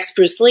be the next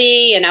Bruce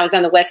Lee, and I was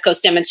on the West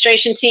Coast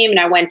demonstration team, and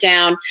I went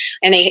down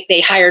and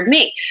they hired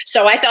me.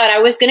 So I thought I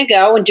was going to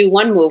go and do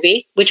one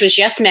movie, which was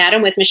Yes,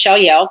 Madam with Michelle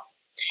Yeoh,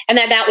 and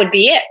then that would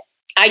be it.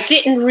 I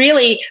didn't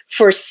really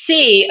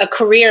foresee a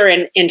career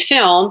in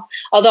film,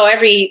 although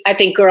every, I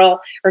think, girl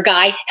or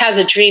guy has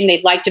a dream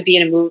they'd like to be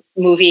in a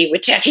movie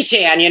with Jackie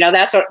Chan.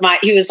 That's what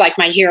he was like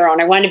my hero,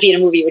 and I wanted to be in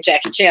a movie with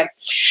Jackie Chan.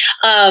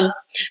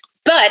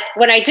 But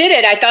when I did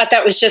it, I thought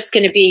that was just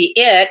going to be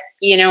it,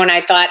 and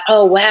I thought,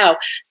 oh, wow,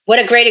 what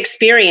a great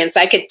experience.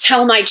 I could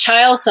tell my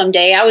child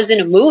someday I was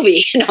in a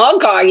movie in Hong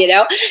Kong,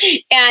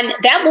 and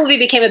that movie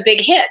became a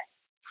big hit.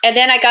 And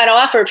then I got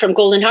offered from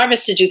Golden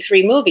Harvest to do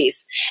 3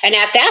 movies. And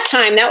at that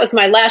time, that was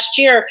my last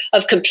year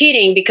of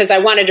competing because I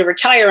wanted to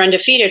retire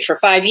undefeated for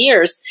 5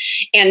 years.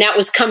 And that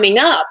was coming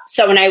up.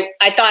 So when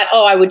I thought,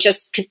 I would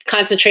just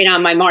concentrate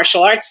on my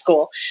martial arts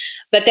school.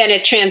 But then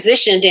it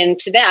transitioned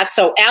into that.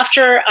 So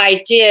after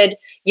I did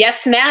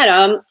Yes,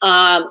 Madam,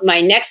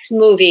 my next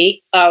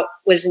movie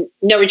was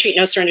No Retreat,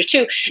 No Surrender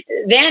 2.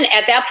 Then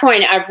at that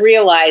point, I've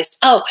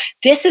realized,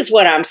 this is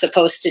what I'm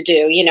supposed to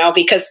do,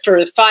 because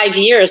for 5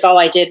 years, all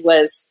I did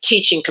was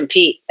teach and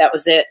compete. That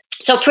was it.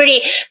 So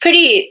pretty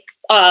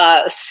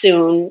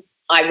soon,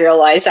 I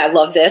realized I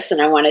love this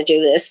and I want to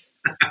do this.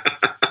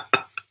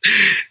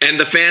 And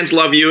the fans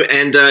love you.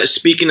 And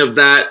speaking of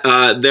that,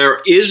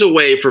 there is a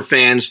way for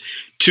fans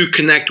to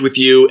connect with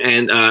you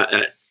and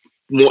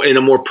in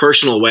a more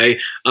personal way.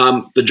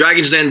 The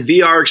Dragon's Den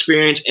VR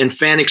experience and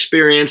fan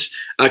experience.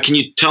 Can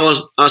you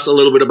tell us a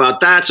little bit about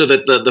that so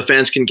that the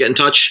fans can get in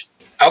touch?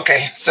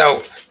 Okay,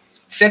 so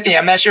Cynthia,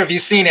 I'm not sure if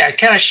you've seen it. I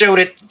kind of showed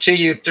it to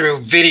you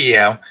through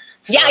video.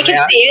 So I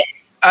can see it.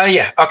 Oh,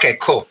 yeah. Okay,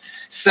 cool.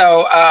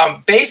 So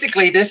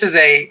basically, this is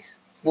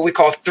what we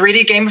call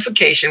 3D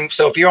gamification.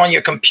 So if you're on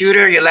your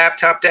computer, your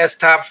laptop,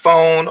 desktop,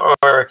 phone,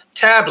 or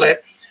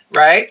tablet,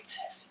 right,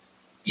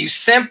 you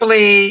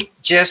simply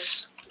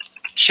just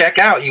check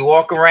out. You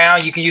walk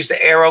around. You can use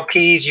the arrow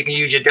keys. You can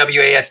use your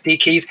WASD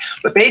keys.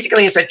 But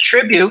basically, it's a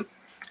tribute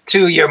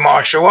to your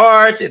martial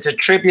arts. It's a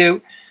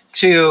tribute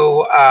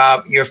to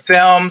your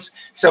films.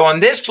 So on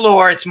this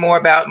floor, it's more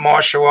about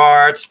martial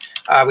arts.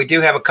 We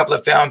do have a couple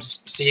of films,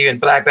 see you in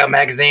Black Belt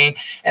Magazine.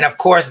 And of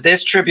course,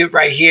 this tribute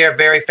right here,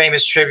 very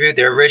famous tribute,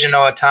 the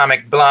original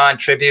Atomic Blonde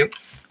tribute.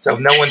 So if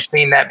no one's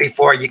seen that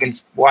before, you can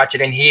watch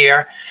it in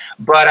here.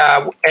 But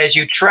as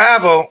you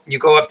travel, you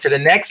go up to the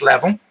next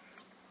level,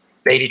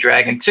 Lady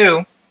Dragon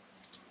 2.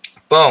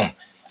 Boom.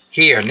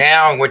 Here.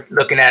 Now we're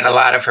looking at a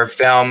lot of her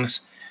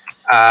films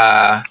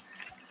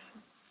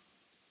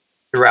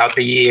throughout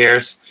the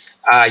years.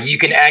 You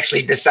can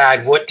actually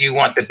decide what do you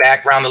want the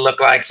background to look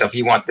like. So if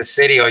you want the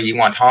city or you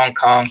want Hong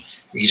Kong,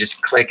 you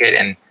just click it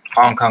and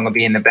Hong Kong will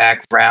be in the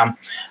background.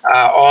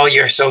 All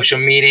your social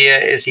media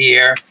is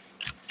here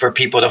for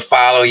people to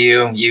follow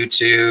you,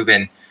 YouTube,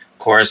 and of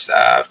course,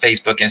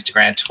 Facebook,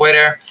 Instagram,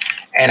 Twitter.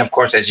 And of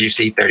course, as you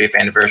see, 30th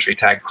anniversary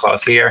tag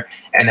clause here.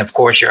 And of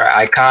course, your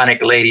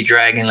iconic Lady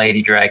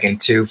Dragon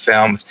 2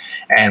 films.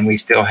 And we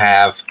still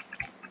have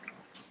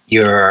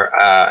your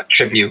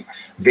tribute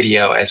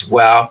video as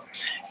well.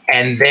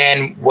 And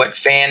then what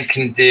fans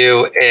can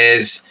do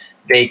is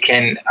they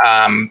can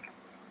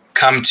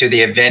come to the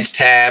events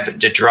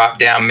tab, the drop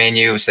down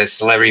menu says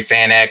Celebrity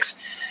Fan X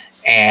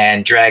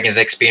and Dragons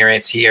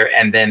Experience here.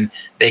 And then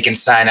they can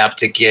sign up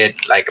to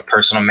get like a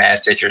personal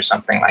message or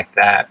something like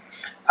that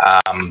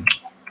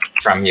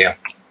from you.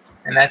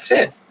 And that's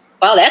it.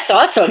 Wow, that's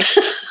awesome.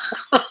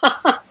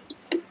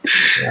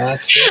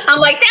 That's it. I'm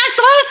like, that's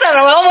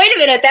awesome. Well, wait a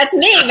minute, that's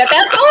me, but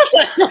that's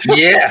awesome.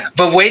 Yeah,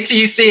 but wait till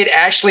you see it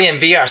actually in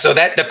VR. So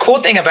that the cool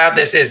thing about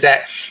this is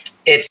that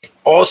it's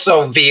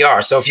also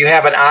VR. So if you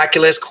have an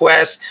Oculus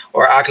Quest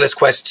or Oculus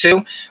Quest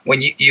 2, when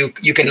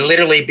you can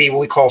literally be what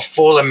we call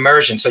full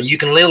immersion. So you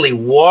can literally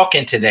walk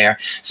into there.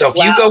 So if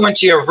you go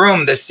into your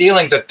room, the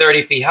ceilings are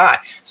 30 feet high.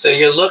 So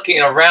you're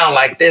looking around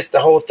like this. The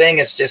whole thing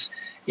is just,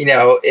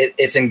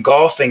 it's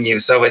engulfing you.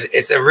 So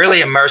it's a really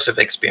immersive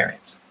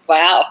experience.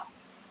 Wow.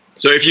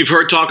 So if you've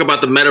heard talk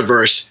about the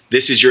metaverse,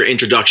 this is your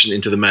introduction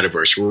into the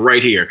metaverse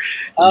right here.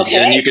 Okay.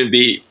 And you can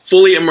be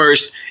fully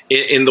immersed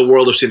in the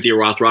world of Cynthia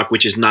Rothrock,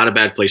 which is not a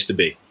bad place to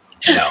be.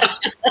 No,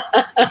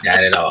 not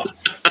at all.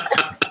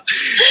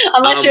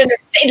 Unless you're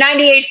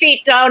 98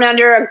 feet down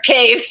under a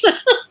cave.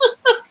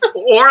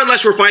 Or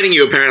unless we're fighting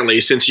you,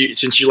 apparently, since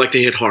you like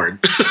to hit hard.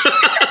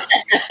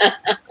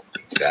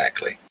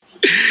 Exactly.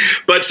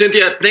 But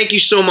Cynthia, thank you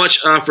so much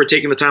for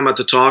taking the time out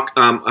to talk.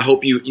 I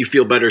hope you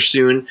feel better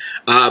soon.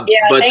 Thank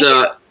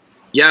you.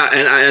 Yeah,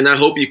 and I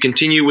hope you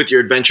continue with your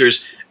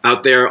adventures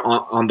out there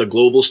on the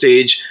global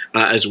stage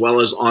as well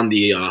as on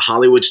the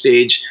Hollywood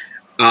stage.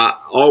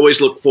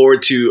 Always look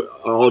forward to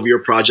all of your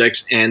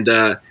projects and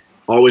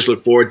always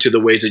look forward to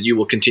the ways that you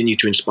will continue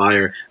to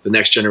inspire the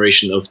next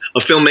generation of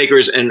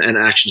filmmakers and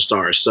action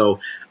stars. So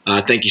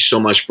thank you so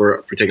much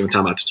for taking the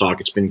time out to talk.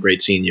 It's been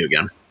great seeing you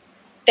again.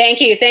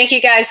 Thank you. Thank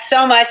you guys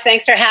so much.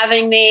 Thanks for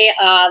having me.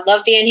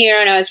 Love being here.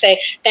 And I would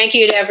say thank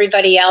you to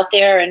everybody out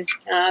there and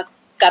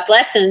God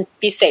bless and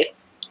be safe.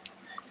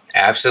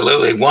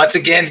 Absolutely. Once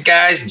again,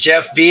 guys,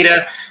 Jeff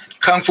Vita,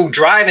 Kung Fu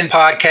Driving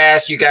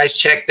Podcast. You guys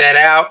check that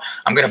out.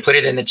 I'm going to put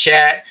it in the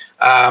chat.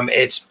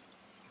 It's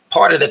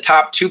part of the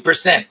top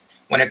 2%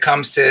 when it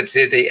comes to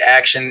the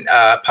action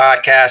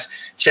podcast.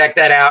 Check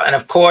that out. And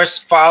of course,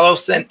 follow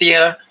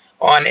Cynthia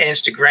on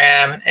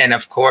Instagram and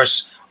of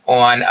course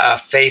on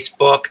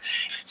Facebook.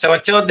 So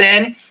until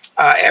then,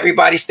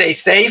 everybody stay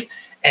safe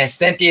and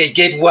Cynthia,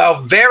 get well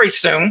very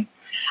soon.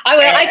 I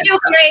will.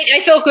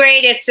 I feel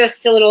great. It's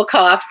just a little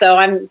cough, so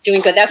I'm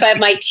doing good. That's why I have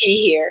my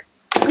tea here.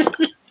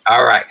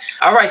 All right.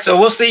 So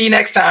we'll see you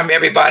next time,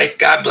 everybody.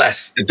 God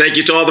bless. And thank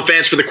you to all the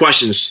fans for the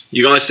questions.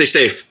 You guys stay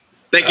safe.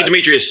 Thank you,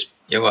 Demetrius.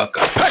 You're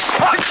welcome.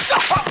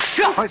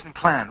 Poison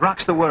Clan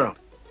rocks the world.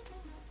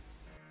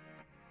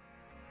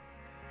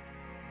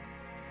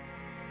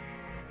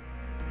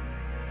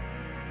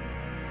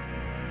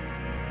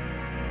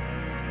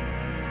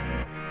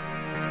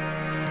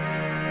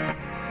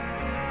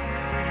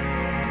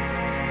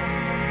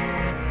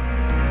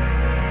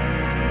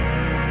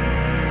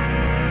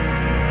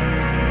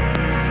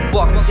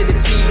 Walking to the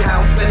tea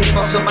house, ready for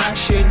some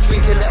action.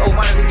 Drink a little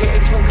wine, we're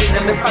getting drunk and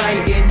then we're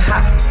fighting.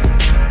 Ha!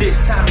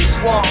 This time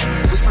it's warm.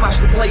 We smash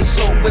the place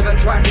up with a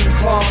dragon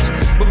claws.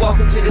 We're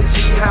walking to the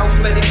tea house,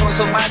 ready for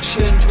some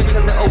action. Drink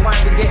a little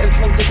wine, we're getting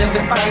drunk and then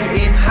we're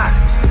fighting.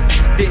 Ha!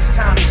 This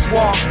time it's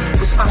warm.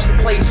 We smash the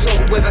place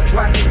up with a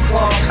dragon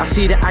claws. I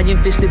see the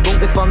iron-fisted monk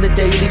before the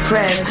daily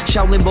prayers.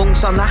 Shaolin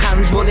monks on their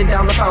hands running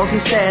down the 1,000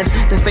 stairs.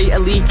 The fate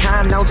of Lee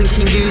Khan now's in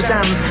King Hu's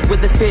hands. With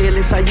the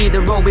fearless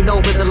Aida roaming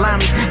over the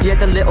land. Yeah,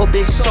 the little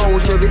big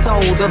soldier is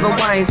older and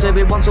wiser.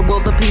 He wants a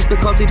world of peace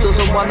because he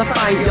doesn't want to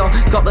fight, yo.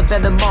 Got the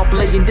venom mob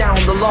laying down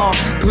the law.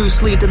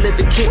 Bruce Lee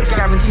delivered kicks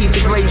guaranteed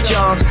to break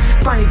jaws.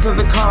 Fight for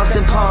the cause,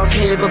 then pause,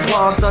 hear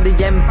applause. Not the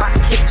end back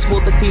kicks will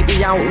defeat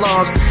the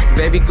outlaws.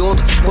 Very good,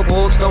 but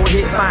balls don't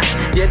hit back.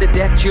 Yeah, the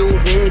death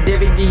jewels here,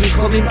 Derek Yee's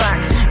coming back.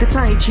 The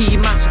Tai Chi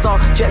master,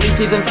 Jet Li's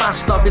even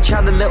faster. Could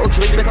had a little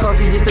drink because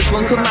he is the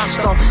drunken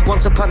master.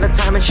 Once upon a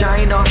time in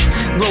China,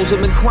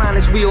 Rosamund Kwan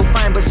is real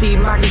fine, but see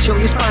Maggie show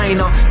your spine.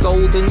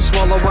 Golden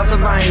Swallow has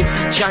arrived.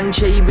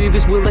 Shang-Chi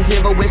movies, will the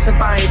hero will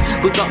survive?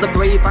 We got the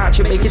brave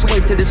archer make his way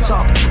to the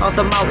top of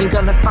the mountain,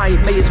 gonna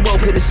fight, may as well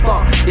pick the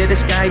spot. Yeah, the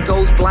sky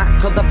goes black,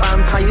 cause the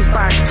vampire's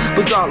back.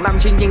 We got Lam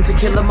Ching Ying to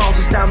kill them all, so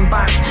stand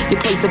back. You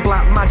place the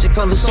black magic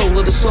on the soul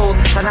of the sword,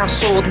 and our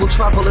sword will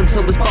travel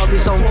until his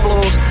body's on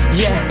floors.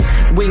 Yeah,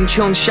 Wing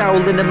Chun,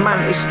 Shaolin and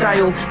Mantis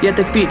style. Yeah,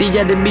 defeat the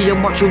enemy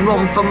and watch him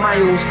run for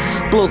miles.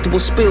 Blood will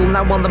spill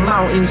now on the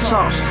mountain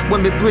tops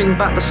when we bring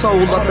back the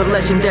soul of the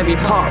legendary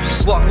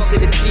Pops. Walking to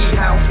the tea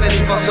house, ready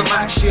for some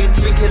action.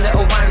 Drink a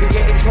little wine, we're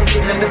getting drunk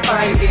and then we're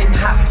fighting.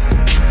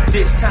 Ha!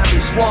 This time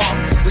it's warm.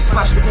 We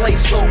smash the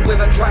place up with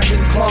a dragon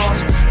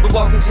claws. We're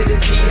walking to the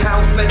tea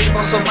house, ready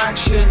for some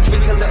action.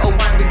 Drink a little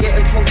wine, we're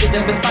getting drunk and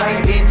then we're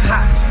fighting.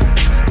 Ha!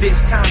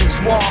 This time it's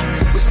warm.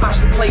 We smash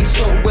the place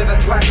up with a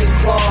dragon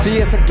claws. See,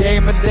 it's a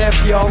game of death,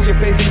 yo. You're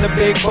facing the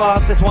big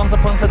boss. It's once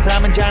upon a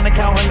time in China,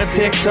 counting the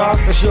tick-tock.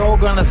 The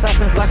Shogun,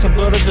 assassin, slashing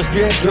blood, or just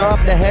drip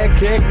drop. The head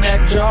kick,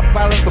 neck chop,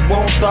 balance the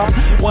won't stop.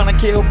 Wanna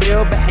kill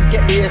Bill, better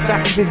get the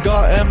assassins. He's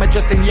got Irma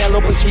just in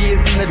yellow, but she is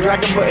in the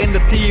dragon, but in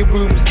the tea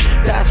rooms.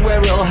 That's where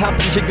it'll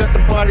happen. She got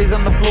the bodies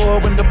on the floor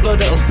when the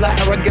blood it'll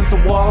splatter against the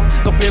wall.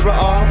 No fear at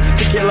all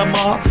to kill them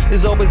all.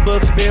 There's always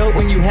blood spilled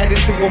when you head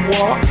into a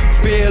war.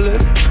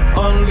 Fearless,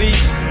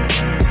 unleashed.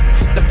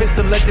 The fist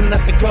of legend that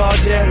they call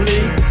Jet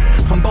Li.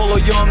 I'm Bolo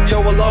Young,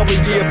 yo, will always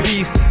be a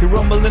beast. You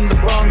rumble in the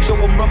Bronx, yo,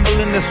 I'm rumble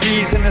in the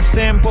streets. And it's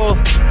simple,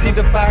 see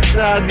the facts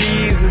are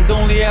these. There's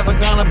only ever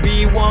gonna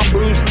be one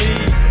Bruce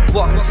Lee.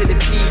 Walking to the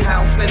tea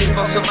house, ready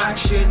for some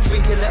action.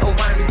 Drink a little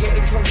wine, we're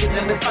getting drunk and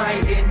then we're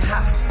fighting.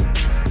 Ha!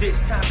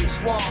 This time it's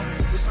warm.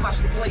 We smash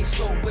the place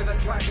up with a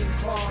dragon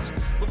claws.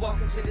 We're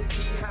walking to the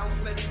tea house,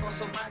 ready for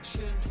some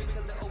action. Drink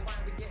a